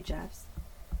 Roy Jeffs,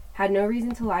 had no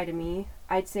reason to lie to me.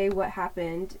 I'd say what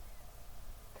happened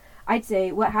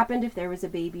if there was a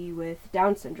baby with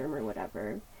Down syndrome or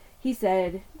whatever. He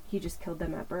said he just killed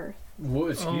them at birth.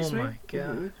 What, excuse me? Oh my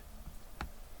God.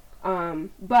 Mm-hmm.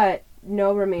 But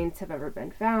no remains have ever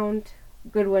been found.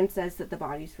 Goodwin says that the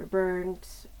bodies were burned.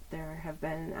 There have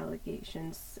been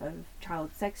allegations of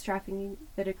child sex trafficking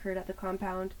that occurred at the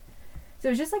compound. So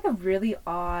it was just like a really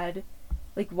odd,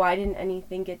 like, why didn't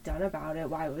anything get done about it?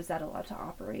 Why was that allowed to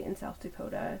operate in South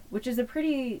Dakota, which is a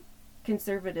pretty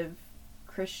conservative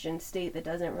Christian state that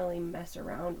doesn't really mess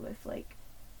around with, like,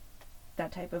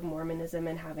 that type of Mormonism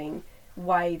and having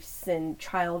wives and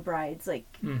child brides. Like,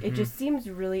 it just seems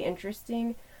really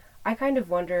interesting. I kind of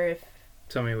wonder if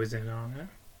somebody was in on it.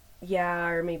 Yeah,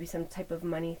 or maybe some type of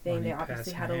money thing. They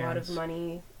obviously had a lot of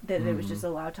money that it was just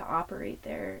allowed to operate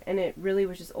there. And it really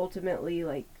was just ultimately,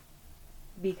 like,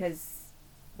 because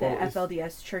the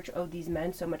FLDS church owed these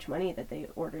men so much money that they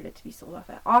ordered it to be sold off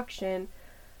at auction.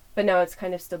 But now it's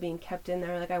kind of still being kept in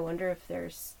there. Like, I wonder if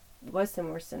was some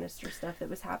more sinister stuff that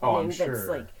was happening that's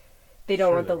like they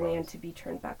don't want the land to be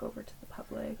turned back over to the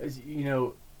public. You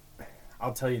know,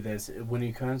 I'll tell you this, when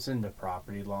it comes into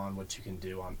property law and what you can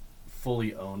do on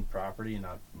fully owned property,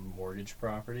 not mortgage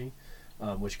property,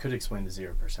 which could explain the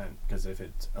 0%, because if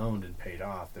it's owned and paid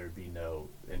off, there'd be no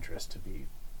interest to be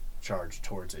charged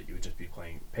towards it. You would just be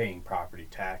paying property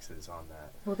taxes on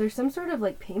that. Well, there's some sort of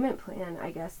like payment plan,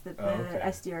 I guess, that the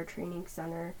SDR Training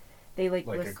Center They like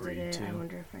listed agreed it. to. I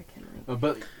wonder if I can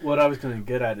But what I was going to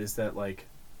get at is that like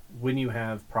when you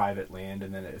have private land,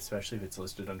 and then especially if it's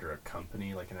listed under a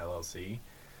company like an LLC,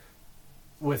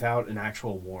 without an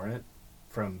actual warrant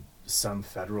from some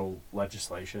federal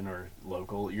legislation or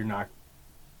local, you're not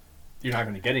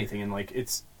going to get anything. And like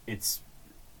it's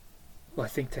Well, I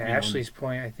think to Ashley's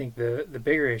point, I think the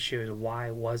bigger issue is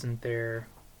why wasn't there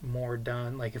more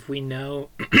done? Like if we know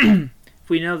if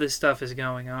we know this stuff is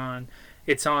going on,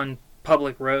 it's on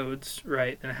public roads,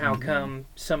 right? Then how come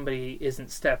somebody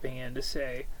isn't stepping in to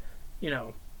say,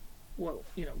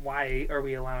 why are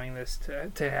we allowing this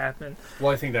to happen?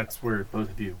 Well, I think that's where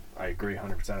both of you, I agree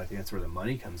 100%. I think that's where the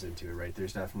money comes into it, right?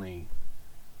 There's definitely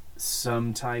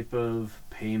some type of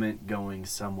payment going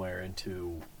somewhere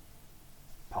into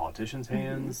politicians'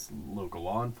 hands, local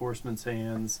law enforcement's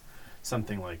hands,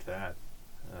 something like that.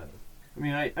 I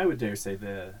mean, I would dare say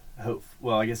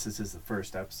I guess this is the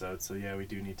first episode, so yeah, we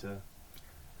do need to...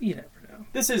 You never know.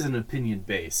 This is an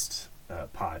opinion-based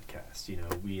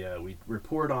podcast. We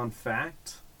report on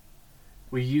fact.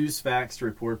 We use facts to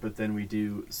report, but then we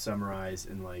do summarize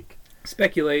and like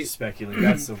speculate.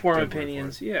 That's the form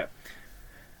opinions. Yeah.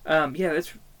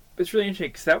 That's really interesting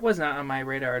because that was not on my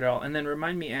radar at all. And then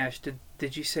remind me, Ash,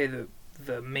 did you say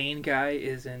the main guy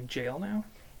is in jail now?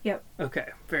 Yep. Okay.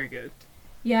 Very good.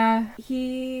 Yeah,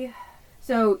 he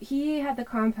had the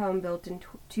compound built in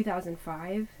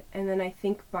 2005, and then I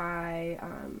think by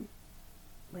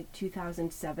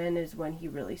 2007 is when he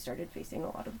really started facing a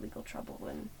lot of legal trouble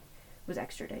and was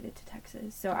extradited to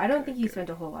Texas. So I don't think he spent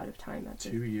a whole lot of time at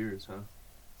 2 years, huh?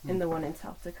 In the one in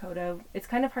South Dakota. It's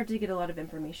kind of hard to get a lot of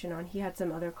information on. He had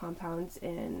some other compounds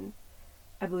in,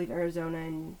 I believe, Arizona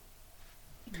and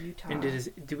Utah. And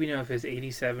do we know if his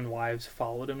 87 wives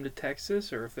followed him to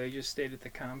Texas or if they just stayed at the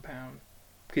compound?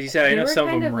 Because you said I know some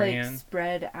of them ran.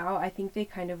 Spread out. I think they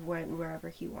kind of went wherever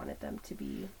he wanted them to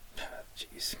be.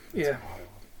 Jeez. Yeah.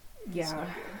 Yeah.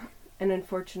 And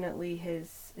unfortunately,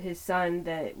 his son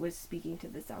that was speaking to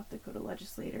the South Dakota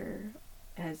legislator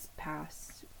has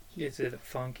passed. Is it a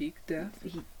funky death?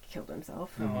 He killed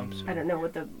himself. Oh, I'm sorry. I don't know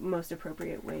what the most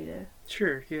appropriate way to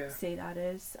say that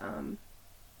is.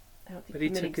 I don't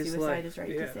think committing suicide is right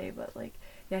to say, but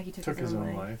he took his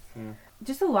own life. Yeah.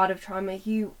 Just a lot of trauma.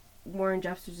 Warren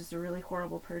Jeffs was just a really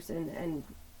horrible person, and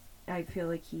I feel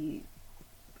like he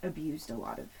abused a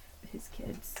lot of his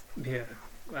kids. Yeah,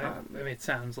 I mean, it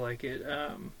sounds like it.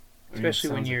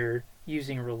 Especially when you're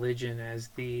using religion as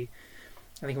I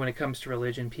think when it comes to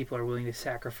religion, people are willing to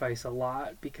sacrifice a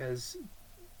lot because,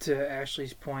 to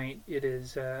Ashley's point, it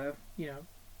is, the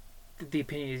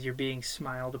opinion is you're being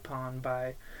smiled upon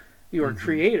by your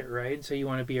creator, right? So you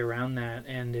want to be around that,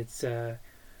 and it's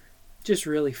just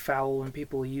really foul when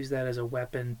people use that as a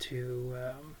weapon to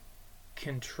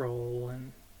control,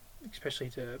 and especially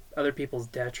to other people's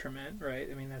detriment, right?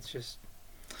 I mean, that's just...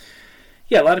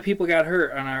 Yeah, a lot of people got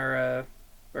hurt on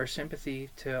our sympathy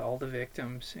to all the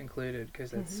victims included,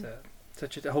 because that's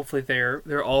hopefully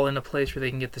they're all in a place where they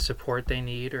can get the support they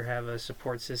need or have a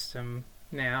support system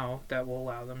now that will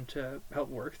allow them to help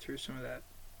work through some of that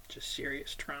just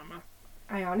serious trauma.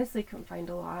 I honestly couldn't find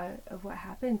a lot of what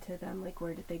happened to them. Like,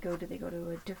 where did they go? Did they go to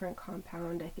a different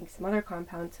compound? I think some other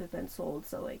compounds have been sold.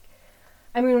 So,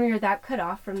 when you're that cut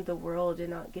off from the world and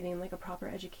not getting, a proper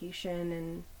education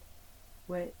and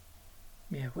what...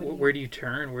 Yeah, where do you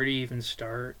turn? Where do you even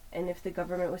start? And if the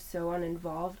government was so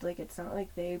uninvolved, it's not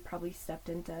like they probably stepped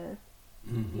into,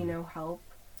 help.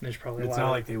 There's probably it's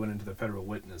not like they went into the federal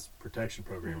witness protection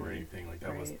program or anything like that.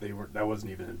 Right. That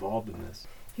wasn't even involved in this.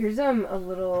 Here's a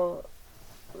little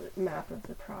map of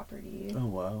the property. Oh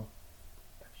wow.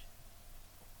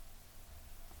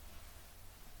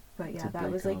 But yeah,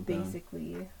 that was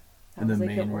basically that was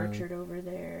an orchard over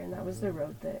there, and that was the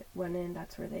road that went in.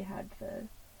 That's where they had the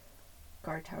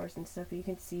guard towers and stuff. But you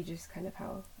can see just kind of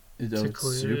how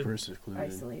super secluded,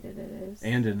 isolated it is,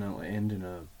 and in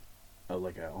a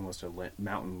almost a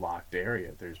mountain locked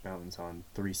area. There's mountains on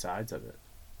 3 sides of it.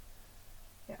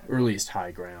 Yeah. Or at least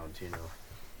high ground,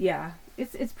 Yeah,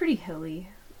 it's pretty hilly,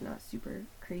 not super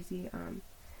crazy.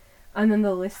 And then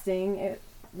the listing, it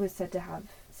was said to have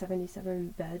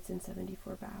 77 beds and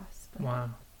 74 baths. Wow.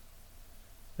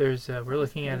 There's we're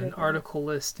looking at an article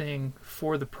listing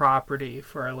for the property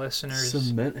for our listeners.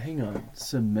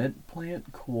 Cement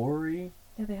plant quarry?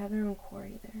 Yeah, they have their own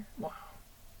quarry there. Wow.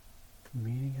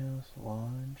 Meeting house,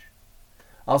 lodge.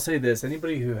 I'll say this,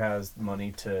 anybody who has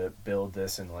money to build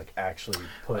this and actually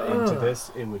put into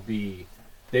this,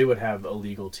 they would have a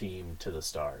legal team to the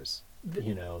stars.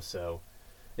 So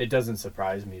it doesn't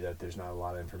surprise me that there's not a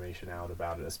lot of information out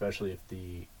about it, especially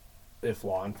if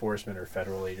law enforcement or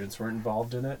federal agents weren't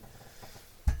involved in it.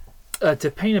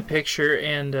 To paint a picture,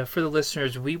 and for the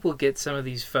listeners, we will get some of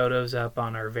these photos up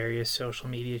on our various social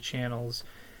media channels.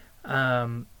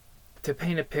 To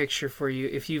paint a picture for you,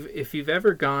 if you've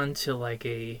ever gone to like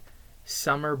a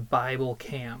summer Bible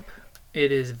camp,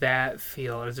 it is that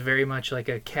feel. It's very much like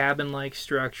a cabin-like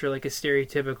structure, like a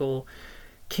stereotypical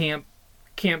camp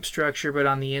structure, but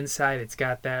on the inside, it's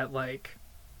got that like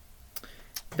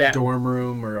that dorm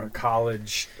room or a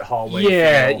college hallway.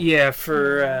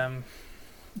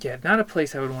 Not a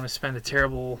place I would want to spend a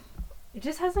terrible It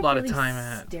just has like lot really of time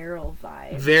at. sterile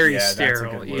vibe. Very that's a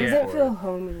sterile. good It word. Yeah. doesn't feel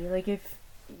homey. Like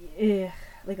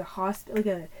like a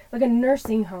hospital, like a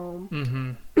nursing home.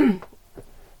 Mm-hmm.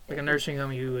 Like a nursing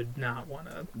home, you would not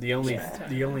want to. The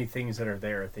only things that are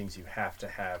there are things you have to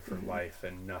have for life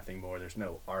and nothing more. There's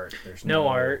no art. There's No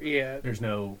art. Yeah. There's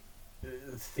no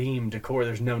theme, decor.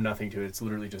 There's no nothing to it. It's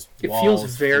literally just It walls,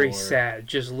 feels very floor. sad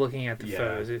just looking at the Yeah.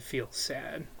 photos. It feels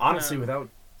sad. Honestly, without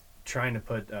trying to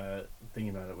put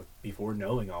thinking about it before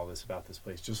knowing all this about this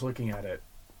place, just looking at it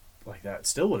like that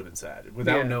still would have been sad.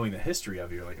 Without Yeah. knowing the history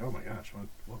of it, you're like, oh my gosh,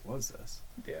 what was this?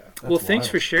 Yeah. That's Well, thanks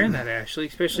wild. for sharing that, Ashley.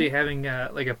 Especially having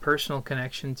like a personal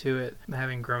connection to it,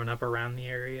 having grown up around the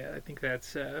area. I think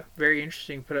that's very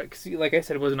interesting. Because, like I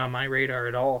said, it wasn't on my radar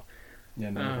at all.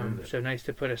 Yeah, never heard of it. So nice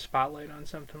to put a spotlight on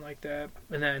something like that.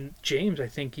 And then James, I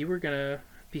think you were gonna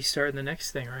be starting the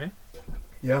next thing, right?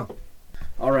 Yeah.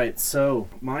 All right, so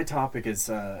my topic is,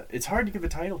 it's hard to give a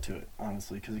title to it,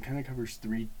 honestly, because it kind of covers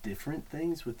 3 different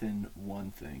things within one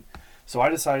thing. So I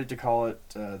decided to call it,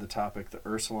 the topic, the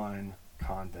Ursuline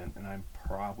Convent, and I'm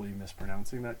probably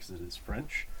mispronouncing that because it is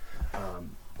French.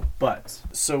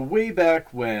 So way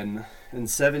back when, in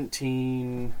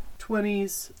 1720s,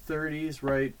 30s,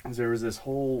 right, there was this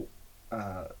whole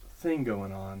thing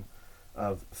going on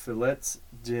of files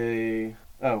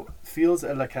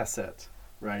et la cassette,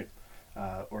 right?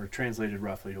 Or translated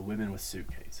roughly to women with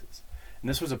suitcases. And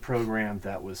this was a program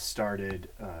that was started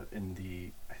I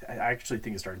actually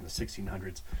think it started in the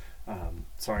 1600s.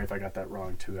 Sorry if I got that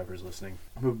wrong to whoever's listening.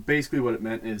 But basically what it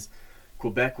meant is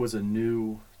Quebec was a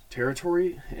new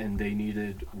territory and they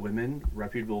needed women,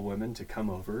 reputable women, to come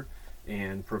over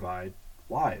and provide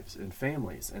wives and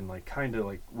families and like kind of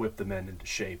like whip the men into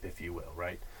shape, if you will,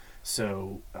 right?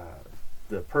 So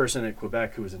the person at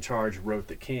Quebec who was in charge wrote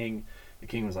the king. The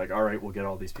king was like, all right, we'll get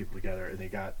all these people together. And they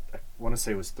got, I want to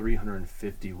say it was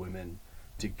 350 women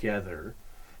together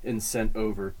and sent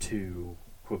over to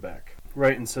Quebec.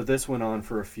 Right, and so this went on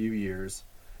for a few years.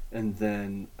 And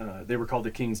then they were called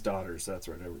the King's Daughters. That's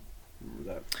right, I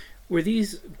remember that. Were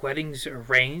these weddings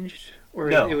arranged? Or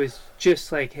No. it was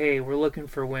just like, hey, we're looking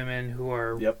for women who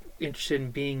are Yep. interested in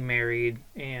being married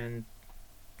and...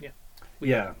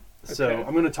 Yeah. So Okay.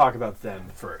 I'm going to talk about them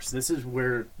first. This is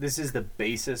the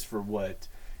basis for what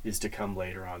is to come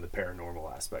later on, the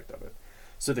paranormal aspect of it.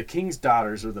 So the King's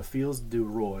Daughters, or the Filles du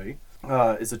Roi,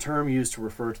 is a term used to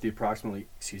refer to the approximately,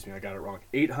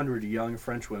 800 young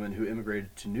French women who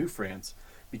immigrated to New France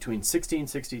between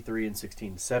 1663 and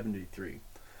 1673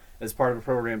 as part of a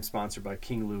program sponsored by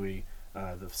King Louis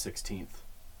the 16th,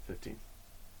 15th.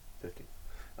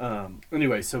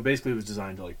 Anyway, so basically it was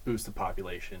designed to like boost the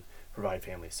population, provide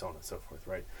families, so on and so forth,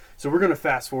 right? So we're going to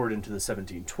fast forward into the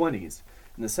 1720s.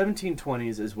 In the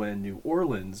 1720s is when New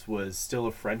Orleans was still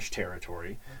a French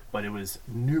territory, but it was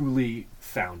newly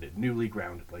founded, newly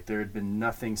grounded. Like there had been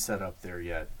nothing set up there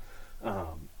yet.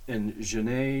 And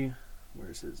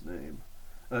where's his name?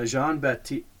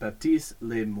 Jean-Baptiste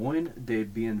Le Moyne de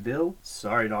Bienville,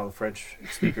 sorry to all the French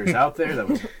speakers out there, that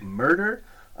was murder,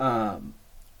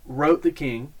 wrote the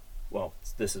king. Well,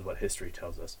 this is what history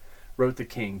tells us. Wrote the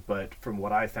king, but from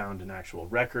what I found in actual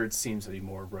records, seems that he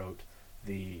more wrote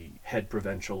the head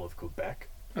provincial of Quebec.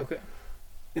 Okay.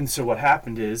 And so what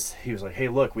happened is, he was like, hey,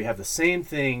 look, we have the same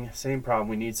thing, same problem.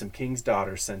 We need some king's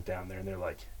daughters sent down there. And they're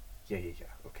like, yeah.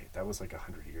 Okay, that was like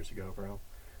 100 years ago, bro.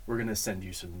 We're going to send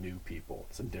you some new people,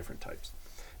 some different types.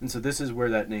 And so this is where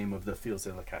that name of the Filles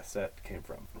et la Cassette came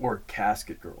from, or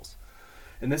Casket girls.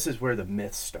 And this is where the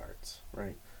myth starts,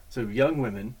 right? So young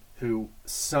women who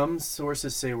some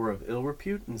sources say were of ill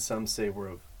repute and some say were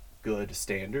of good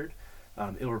standard.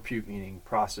 Ill repute meaning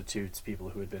prostitutes, people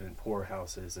who had been in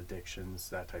poorhouses, addictions,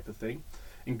 that type of thing.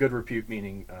 And good repute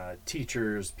meaning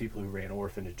teachers, people who ran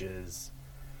orphanages,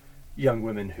 young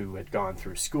women who had gone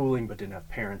through schooling but didn't have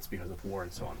parents because of war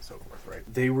and so on and so forth, right?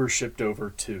 They were shipped over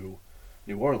to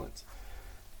New Orleans.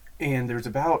 And there's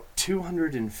about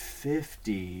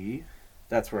 250,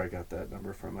 that's where I got that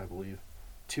number from, I believe.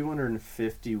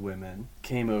 250 women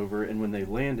came over, and when they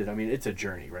landed, I mean, it's a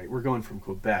journey, right? We're going from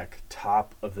Quebec,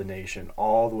 top of the nation,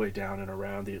 all the way down and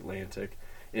around the Atlantic,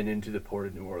 and into the port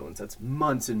of New Orleans. That's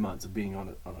months and months of being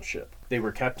on a ship. They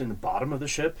were kept in the bottom of the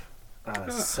ship.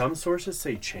 Some sources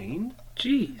say chained.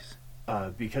 Jeez.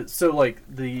 Because so like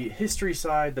the history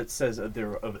side that says they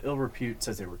were of ill repute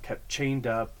says they were kept chained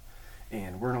up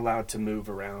and weren't allowed to move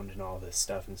around and all this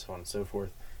stuff and so on and so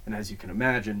forth. And as you can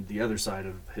imagine, the other side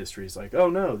of history is like, oh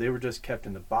no, they were just kept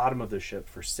in the bottom of the ship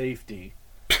for safety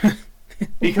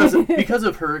because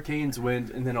of hurricanes,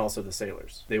 wind, and then also the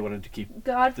sailors. They wanted to keep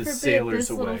God the forbid sailors this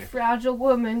away. little fragile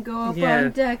woman go up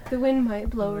on deck. The wind might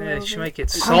blow her over. She might get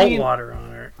salt water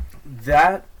on her.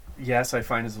 That, yes, I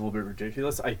find is a little bit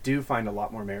ridiculous. I do find a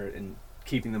lot more merit in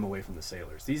keeping them away from the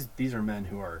sailors. These are men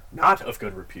who are not of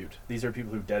good repute. These are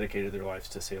people who dedicated their lives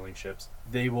to sailing ships.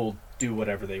 They will do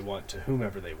whatever they want to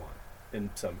whomever they want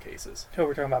in some cases. So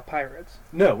we're talking about pirates.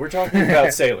 No, we're talking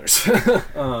about sailors.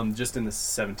 Just in the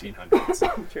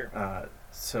 1700s. Sure.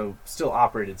 So still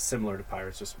operated similar to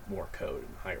pirates, just more code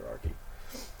and hierarchy.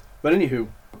 But anywho,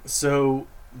 so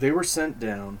they were sent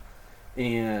down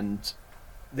and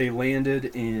they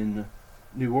landed in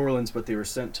New Orleans, but they were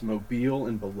sent to Mobile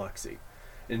and Biloxi.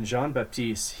 And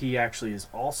Jean-Baptiste, he actually is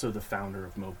also the founder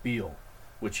of Mobile,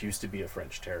 which used to be a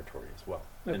French territory as well,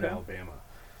 in Alabama.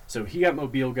 So he got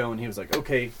Mobile going. He was like,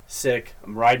 okay, sick.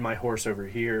 I'm riding my horse over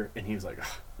here. And he was like,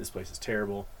 this place is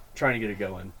terrible. I'm trying to get it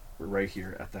going. We're right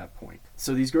here at that point.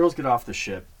 So these girls get off the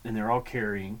ship, and they're all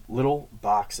carrying little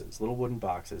boxes, little wooden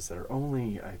boxes that are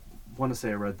only, I want to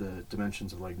say I read the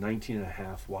dimensions of like 19 and a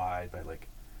half wide by like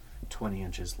 20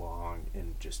 inches long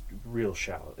and just real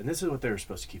shallow. And this is what they were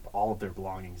supposed to keep all of their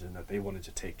belongings in that they wanted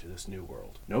to take to this new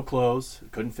world. No clothes,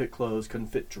 couldn't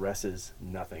fit dresses,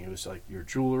 nothing. It was like your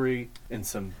jewelry and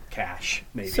some cash,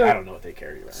 maybe. So, I don't know what they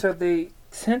carried around. So they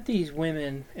sent these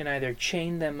women and either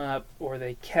chained them up or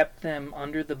they kept them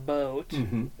under the boat.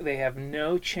 Mm-hmm. They have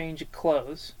no change of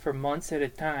clothes for months at a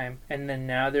time, and then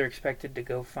now they're expected to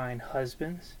go find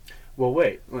husbands? Well,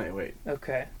 wait.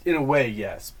 Okay. In a way,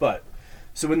 yes, but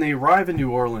so when they arrive in New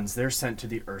Orleans, they're sent to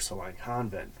the Ursuline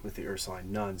convent with the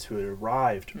Ursuline nuns who had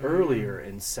arrived earlier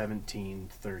in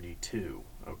 1732.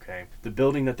 Okay, the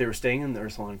building that they were staying in, the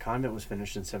Ursuline convent, was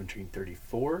finished in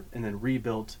 1734 and then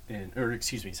rebuilt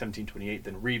 1728,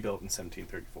 then rebuilt in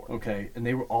 1734. Okay,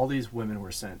 and all these women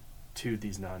were sent to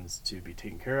these nuns to be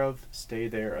taken care of, stay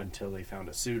there until they found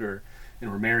a suitor, and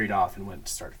were married off and went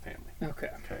to start a family. Okay.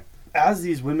 As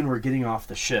these women were getting off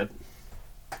the ship,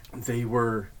 they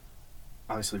were,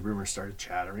 obviously rumors started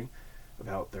chattering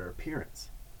about their appearance.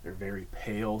 They're very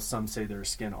pale. Some say their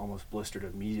skin almost blistered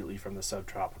immediately from the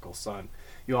subtropical sun.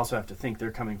 You also have to think they're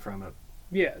coming from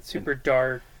super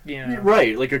dark,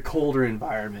 Right, like a colder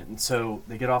environment. And so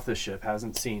they get off the ship,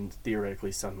 hasn't seen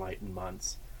theoretically sunlight in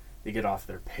months. They get off,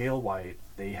 they're pale white.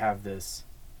 They have this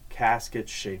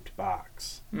casket-shaped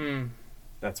box.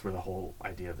 That's where the whole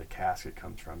idea of the casket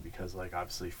comes from, because like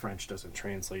obviously French doesn't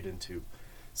translate into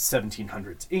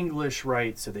 1700s English,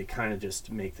 right? So they kind of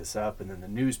just make this up, and then the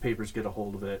newspapers get a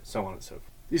hold of it, so on and so forth.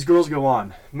 These girls go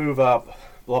on, move up,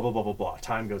 blah, blah, blah, blah, blah.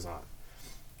 Time goes on.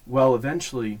 Well,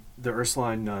 eventually, the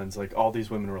Ursuline nuns, like all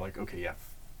these women were like, okay, yeah,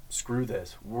 screw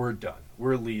this. We're done.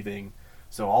 We're leaving.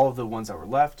 So all of the ones that were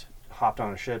left hopped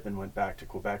on a ship and went back to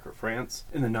Quebec or France,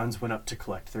 and the nuns went up to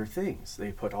collect their things.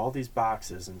 They put all these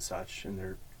boxes and such in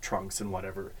their trunks and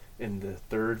whatever in the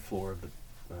third floor of the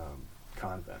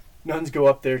convent. Nuns go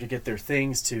up there to get their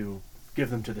things to give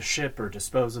them to the ship or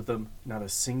dispose of them. Not a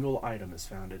single item is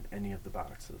found in any of the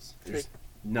boxes. There's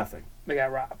nothing. They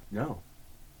got robbed. No.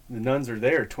 The nuns are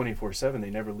there 24/7.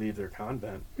 They never leave their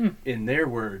convent. In their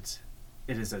words,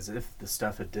 it is as if the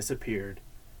stuff had disappeared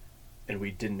and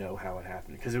we didn't know how it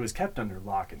happened, because it was kept under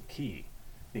lock and key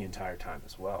the entire time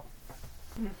as well.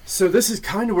 So this is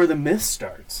kind of where the myth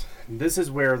starts. This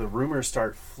is where the rumors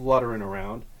start fluttering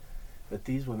around that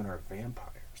these women are vampires.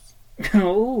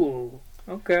 Oh,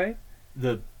 okay.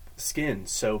 The skin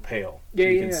so pale.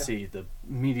 You can see the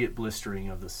immediate blistering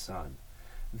of the sun.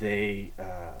 They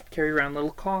carry around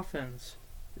little coffins.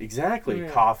 Exactly.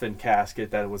 Coffin,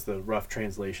 casket, that was the rough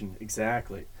translation.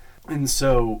 Exactly. And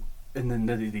then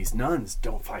these nuns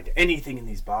don't find anything in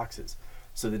these boxes.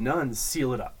 So the nuns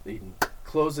seal it up. They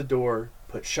close the door,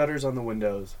 put shutters on the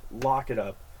windows, lock it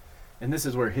up. And this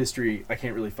is where history, I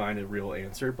can't really find a real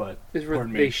answer, but is where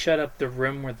they shut up the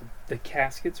room where the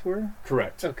caskets were?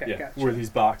 Correct. Okay, yeah, gotcha. Where these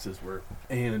boxes were.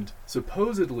 And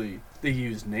supposedly they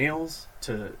used nails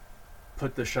to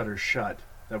put the shutters shut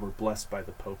that were blessed by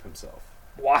the Pope himself.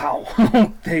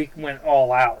 Wow. They went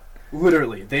all out.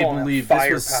 Literally. They believed,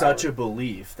 this was such a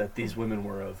belief that these women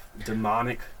were of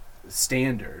demonic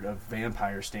standard, of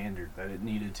vampire standard, that it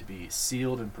needed to be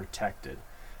sealed and protected.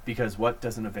 Because what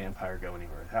doesn't a vampire go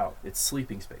anywhere without? It's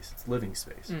sleeping space, it's living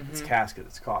space, it's casket,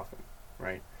 it's coffin,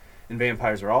 right? And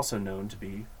vampires are also known to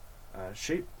be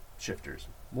shape shifters,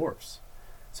 morphs.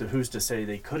 So who's to say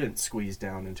they couldn't squeeze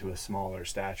down into a smaller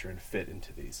stature and fit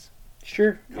into these?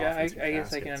 Sure. Yeah, I coffins and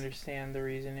guess I can caskets? understand the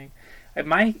reasoning.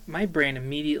 My brain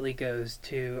immediately goes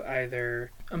to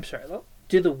either. I'm sorry.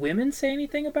 Do the women say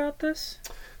anything about this?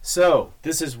 So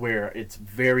this is where it's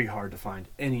very hard to find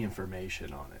any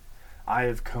information on it. I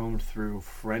have combed through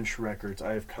French records.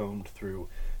 I have combed through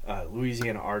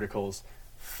Louisiana articles.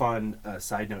 Fun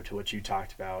side note to what you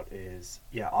talked about is,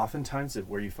 oftentimes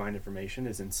where you find information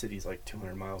is in cities like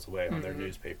 200 miles away on their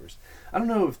newspapers. I don't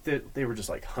know if they were just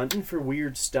like hunting for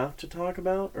weird stuff to talk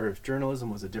about, or if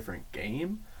journalism was a different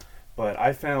game, but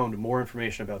I found more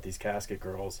information about these casket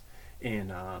girls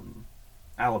in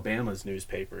Alabama's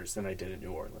newspapers than I did in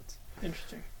New Orleans.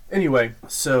 Interesting. Anyway,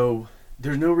 so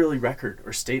there's no really record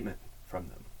or statement from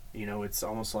them. You know, it's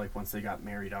almost like once they got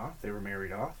married off, they were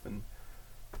married off, and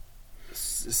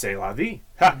c'est la vie.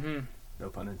 Ha! No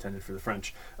pun intended for the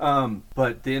French.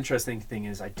 But the interesting thing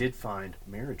is I did find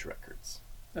marriage records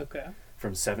Okay.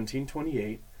 from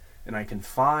 1728, and I can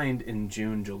find in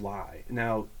June, July.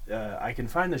 Now, I can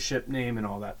find the ship name and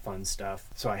all that fun stuff,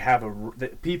 so I have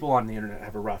people on the internet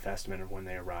have a rough estimate of when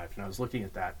they arrived, and I was looking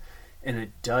at that. And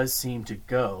it does seem to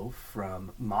go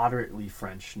from moderately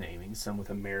French naming, some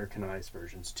with Americanized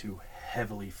versions, to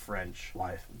heavily French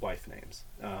wife names,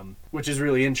 which is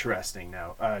really interesting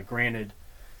now. Granted,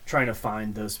 trying to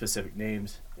find those specific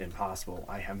names, impossible.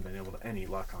 I haven't been able to any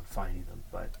luck on finding them.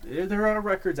 But there are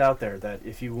records out there that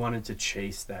if you wanted to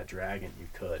chase that dragon, you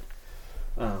could.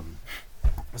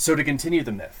 So to continue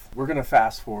the myth, we're going to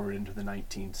fast forward into the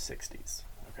 1960s,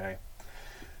 okay?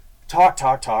 Talk.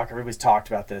 Everybody's talked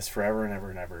about this forever and ever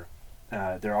and ever.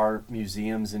 There are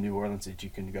museums in New Orleans that you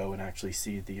can go and actually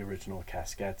see the original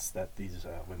caskets that these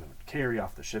women would carry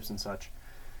off the ships and such.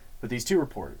 But these two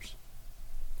reporters,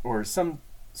 or some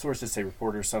sources say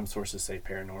reporters, some sources say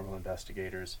paranormal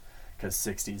investigators, because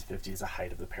 60s, 50s, the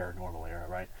height of the paranormal era,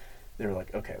 right? They were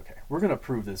like, okay, we're going to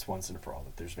prove this once and for all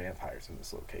that there's vampires in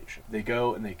this location. They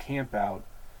go and they camp out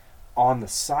on the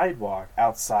sidewalk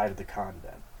outside of the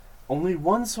convent. Only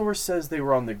one source says they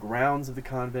were on the grounds of the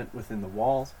convent within the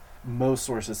walls. Most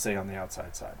sources say on the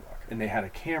outside sidewalk. And they had a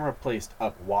camera placed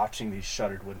up watching these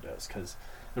shuttered windows, because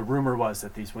the rumor was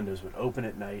that these windows would open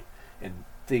at night and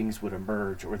things would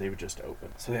emerge, or they would just open.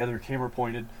 So they had their camera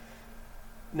pointed.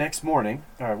 Next morning,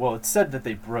 it said that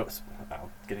they broke.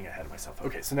 Getting ahead of myself.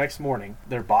 Okay, so next morning,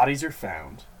 their bodies are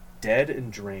found, dead and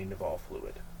drained of all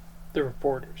fluid. The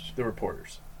reporters.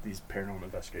 These paranormal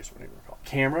investigators, whatever they're called.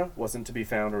 Camera wasn't to be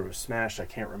found, or it was smashed. I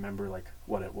can't remember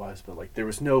what it was, but there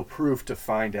was no proof to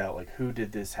find out who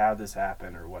did this, how this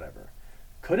happened, or whatever.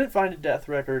 Couldn't find a death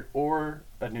record or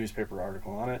a newspaper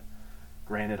article on it.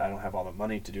 Granted, I don't have all the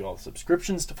money to do all the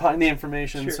subscriptions to find the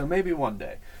information, Sure. So maybe one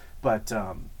day. But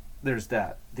there's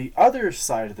that. The other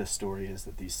side of this story is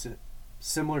that these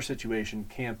similar situation,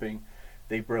 camping,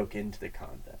 they broke into the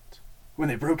convent. When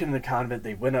they broke into the convent,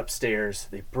 they went upstairs,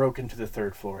 they broke into the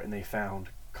third floor, and they found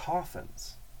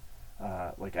coffins,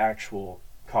 actual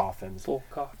coffins, Full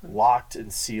coffins. locked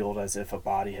and sealed as if a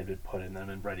body had been put in them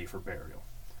and ready for burial.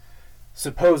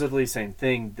 Supposedly, same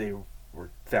thing, they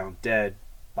were found dead,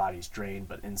 bodies drained,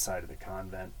 but inside of the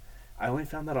convent. I only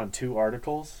found that on 2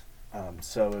 articles,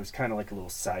 so it was kind of like a little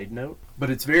side note.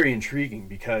 But it's very intriguing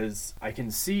because I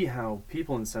can see how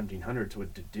people in the 1700s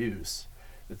would deduce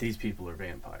that these people are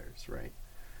vampires, right?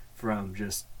 From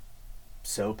just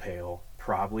so pale,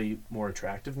 probably more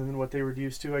attractive than what they were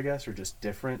used to, I guess, or just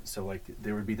different. So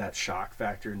there would be that shock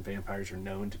factor, and vampires are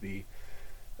known to be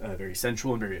very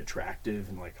sensual and very attractive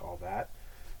and all that,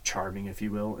 charming, if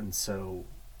you will. And so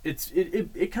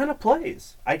it kind of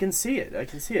plays. I can see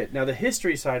it. Now the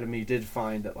history side of me did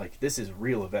find that this is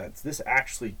real events. This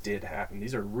actually did happen.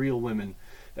 These are real women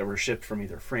that were shipped from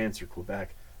either France or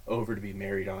Quebec over to be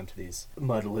married onto these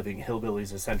mud-living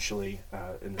hillbillies, essentially,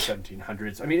 in the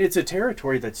 1700s. I mean, it's a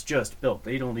territory that's just built.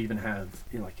 They don't even have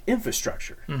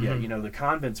infrastructure. Mm-hmm. Yeah, the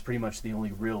convent's pretty much the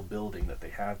only real building that they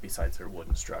have besides their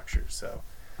wooden structure. So,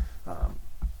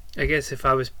 I guess if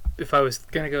I was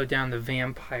gonna go down the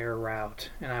vampire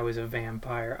route and I was a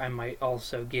vampire, I might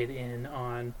also get in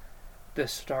on the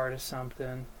start of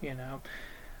something.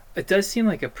 It does seem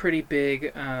like a pretty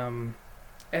big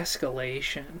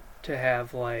escalation to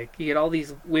have you get all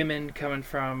these women coming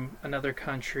from another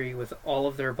country with all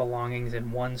of their belongings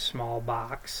in one small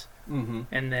box,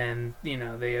 and then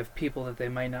they have people that they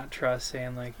might not trust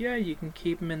saying yeah, you can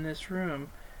keep them in this room,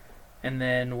 and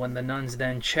then when the nuns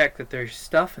then check that there's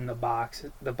stuff in the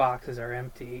boxes are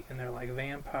empty and they're like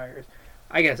vampires.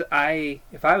 I guess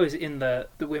if I was in the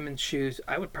women's shoes,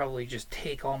 I would probably just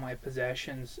take all my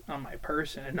possessions on my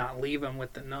person and not leave them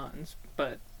with the nuns.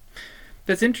 But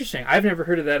that's interesting. I've never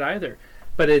heard of that either.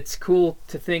 But it's cool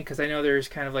to think, because I know there's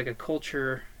kind of like a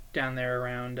culture down there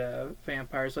around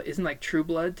vampires. Isn't like True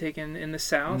Blood taken in the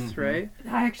South, right?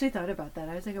 I actually thought about that.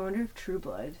 I was like, I wonder if True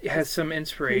Blood has some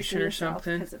inspiration or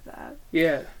something because of that.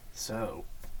 Yeah. So,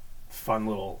 fun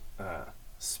little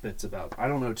spits about. I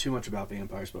don't know too much about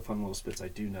vampires, but fun little spits I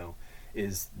do know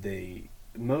is the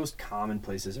most common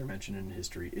places are mentioned in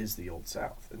history is the Old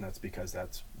South, and that's because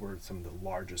that's where some of the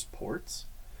largest ports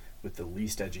with the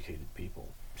least educated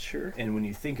people. Sure. And when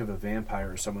you think of a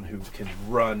vampire or someone who can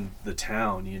run the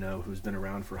town, you know, who's been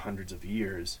around for hundreds of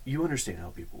years, you understand how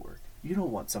people work. You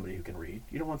don't want somebody who can read.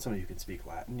 You don't want somebody who can speak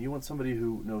Latin. You want somebody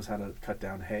who knows how to cut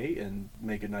down hay and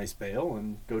make a nice bale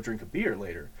and go drink a beer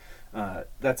later.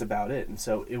 That's about it. And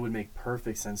so it would make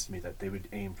perfect sense to me that they would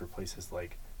aim for places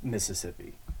like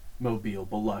Mississippi, Mobile,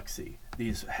 Biloxi,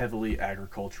 these heavily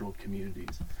agricultural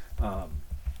communities.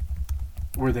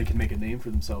 Where they can make a name for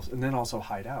themselves and then also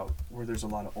hide out where there's a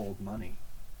lot of old money.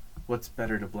 What's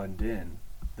better to blend in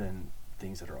than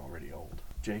things that are already old?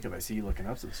 Jacob, I see you looking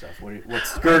up some stuff.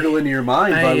 What's gurgling in your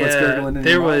mind, bud? What's gurgling in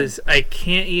your mind? I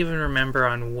can't even remember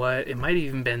on what, it might have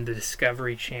even been the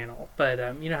Discovery Channel, but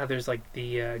you know how there's like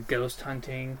the ghost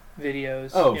hunting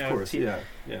videos? Oh, of course, yeah.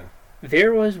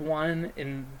 There was one,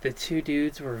 and the two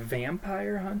dudes were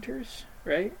vampire hunters,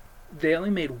 right? They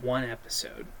only made one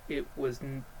episode. It was...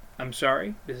 I'm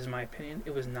sorry, this is my opinion.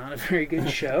 It was not a very good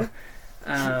show.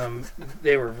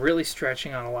 They were really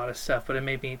stretching on a lot of stuff, but it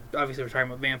made me, obviously we're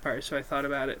talking about vampires, so I thought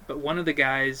about it. But one of the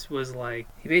guys was like,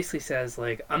 he basically says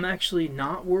like, I'm actually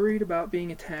not worried about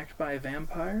being attacked by a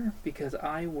vampire because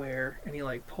I wear, and he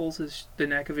like pulls the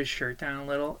neck of his shirt down a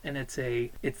little, and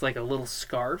it's like a little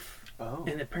scarf. Oh.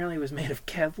 And apparently it was made of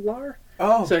Kevlar.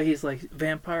 Oh. So he's like,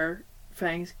 vampire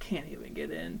fangs can't even get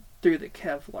in through the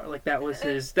Kevlar. Like that was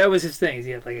his thing. He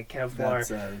had like a Kevlar.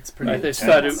 That's pretty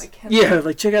intense. Yeah,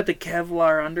 like check out the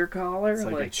Kevlar undercollar. It's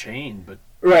like a chain, but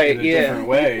right, in a different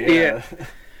way. Yeah.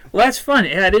 Well, that's fun.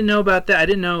 Yeah, I didn't know about that. I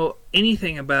didn't know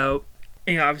anything about.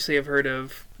 You know, obviously I've heard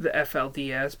of the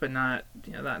FLDS, but not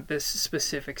this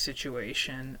specific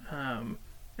situation.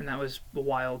 And that was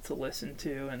wild to listen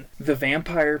to. And the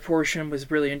vampire portion was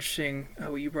really interesting.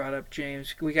 What you brought up,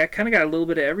 James. We got a little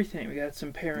bit of everything. We got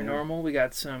some paranormal. Yeah. We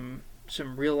got some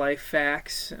real life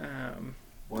facts.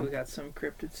 We got some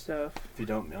cryptid stuff. If you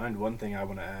don't mind, one thing I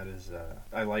want to add is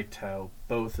I liked how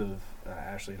both of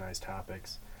Ashley and I's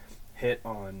topics hit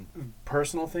on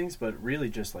personal things, but really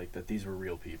just like that these were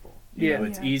real people. You know,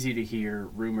 it's easy to hear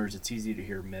rumors. It's easy to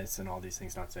hear myths and all these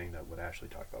things. Not saying that what Ashley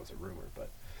talked about was a rumor,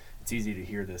 but it's easy to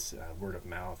hear this word of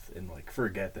mouth and like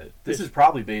forget that this is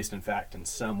probably based in fact in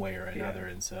some way or another.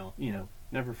 And so,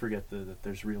 never forget that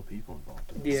there's real people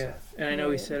involved in this stuff. And I know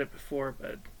we said it before,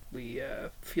 but we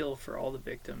feel for all the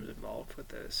victims involved with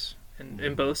this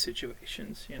in both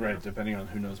situations. Right, depending on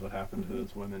who knows what happened to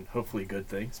those women. Hopefully good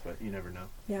things, but you never know.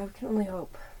 Yeah, we can only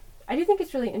hope. I do think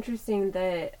it's really interesting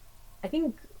that I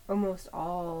think almost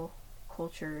all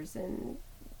cultures and,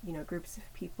 groups of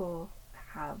people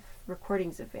have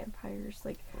recordings of vampires,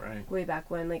 like way back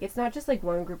when. Like it's not just like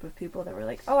one group of people that were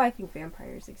like, oh, I think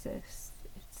vampires exist.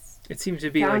 It seems to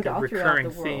be like a recurring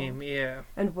theme,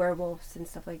 and werewolves and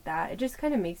stuff like that. It just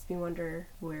kind of makes me wonder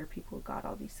where people got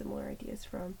all these similar ideas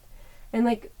from, and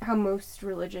like how most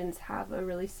religions have a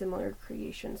really similar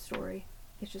creation story.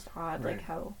 It's just odd, like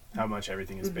how much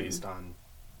everything is based on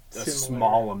a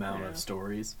small amount of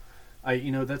stories.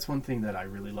 That's one thing that I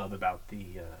really love about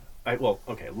the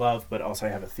love, but also I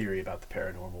have a theory about the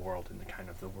paranormal world and the kind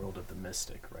of the world of the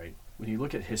mystic, right? When you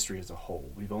look at history as a whole,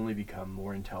 we've only become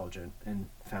more intelligent and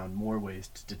found more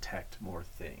ways to detect more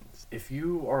things. If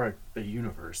you are a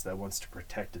universe that wants to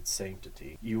protect its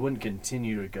sanctity, you wouldn't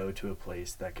continue to go to a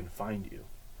place that can find you,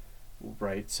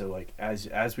 right? So like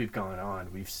as we've gone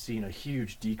on, we've seen a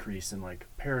huge decrease in like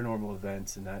paranormal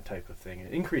events and that type of thing, an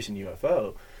increase in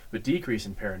UFO, but decrease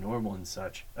in paranormal and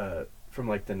such, from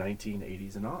like the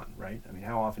 1980s and on, right? I mean,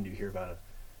 how often do you hear about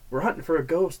we're hunting for a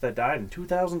ghost that died in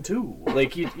 2002?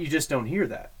 Like, you just don't hear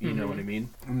that, you know what I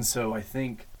mean? And so I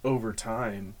think over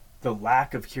time, the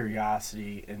lack of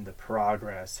curiosity and the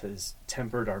progress has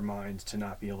tempered our minds to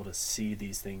not be able to see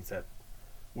these things that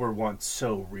were once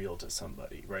so real to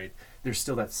somebody, right? There's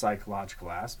still that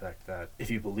psychological aspect that if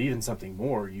you believe in something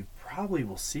more, you probably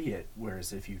will see it,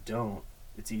 whereas if you don't,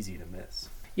 it's easy to miss.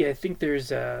 Yeah, I think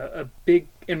there's a big,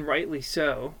 and rightly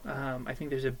so, I think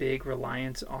there's a big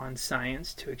reliance on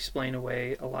science to explain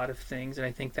away a lot of things, and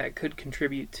I think that could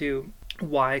contribute to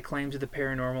why claims of the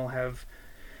paranormal have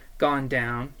gone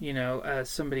down.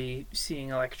 Somebody seeing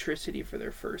electricity for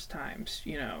their first times,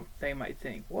 they might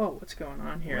think, whoa, what's going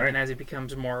on here? Right. And as it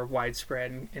becomes more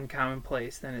widespread and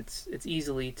commonplace, then it's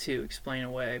easily to explain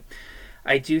away.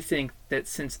 I do think that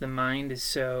since the mind is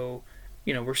so,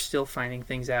 we're still finding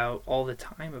things out all the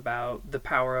time about the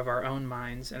power of our own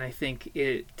minds, and I think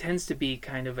it tends to be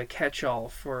kind of a catch-all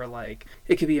for, like,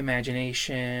 it could be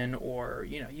imagination, or,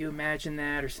 you imagine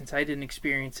that, or since I didn't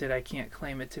experience it, I can't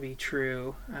claim it to be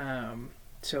true.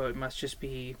 So it must just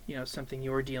be, something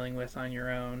you're dealing with on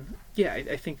your own. Yeah,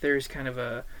 I think there's kind of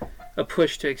a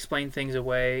push to explain things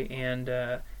away, and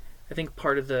I think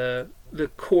part of the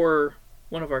core,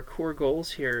 one of our core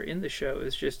goals here in the show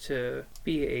is just to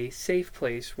be a safe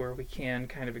place where we can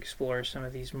kind of explore some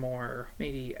of these more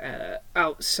maybe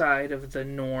outside of the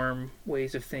norm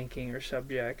ways of thinking or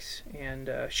subjects,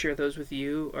 and share those with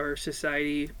you, our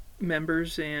society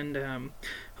members, and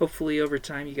hopefully over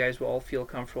time you guys will all feel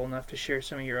comfortable enough to share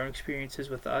some of your own experiences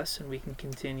with us, and we can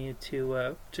continue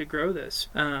to grow this.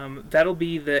 That'll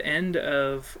be the end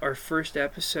of our first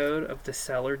episode of the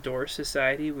Cellar Door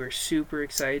Society. We're super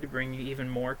excited to bring you even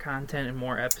more content and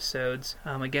more episodes.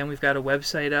 Again, we've got a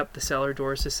website up,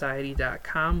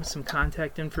 thecellardoorsociety.com, with some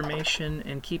contact information,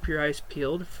 and keep your eyes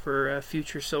peeled for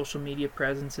future social media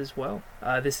presence as well.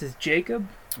 This is Jacob.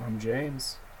 I'm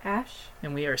James. Ash.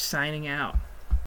 And we are signing out.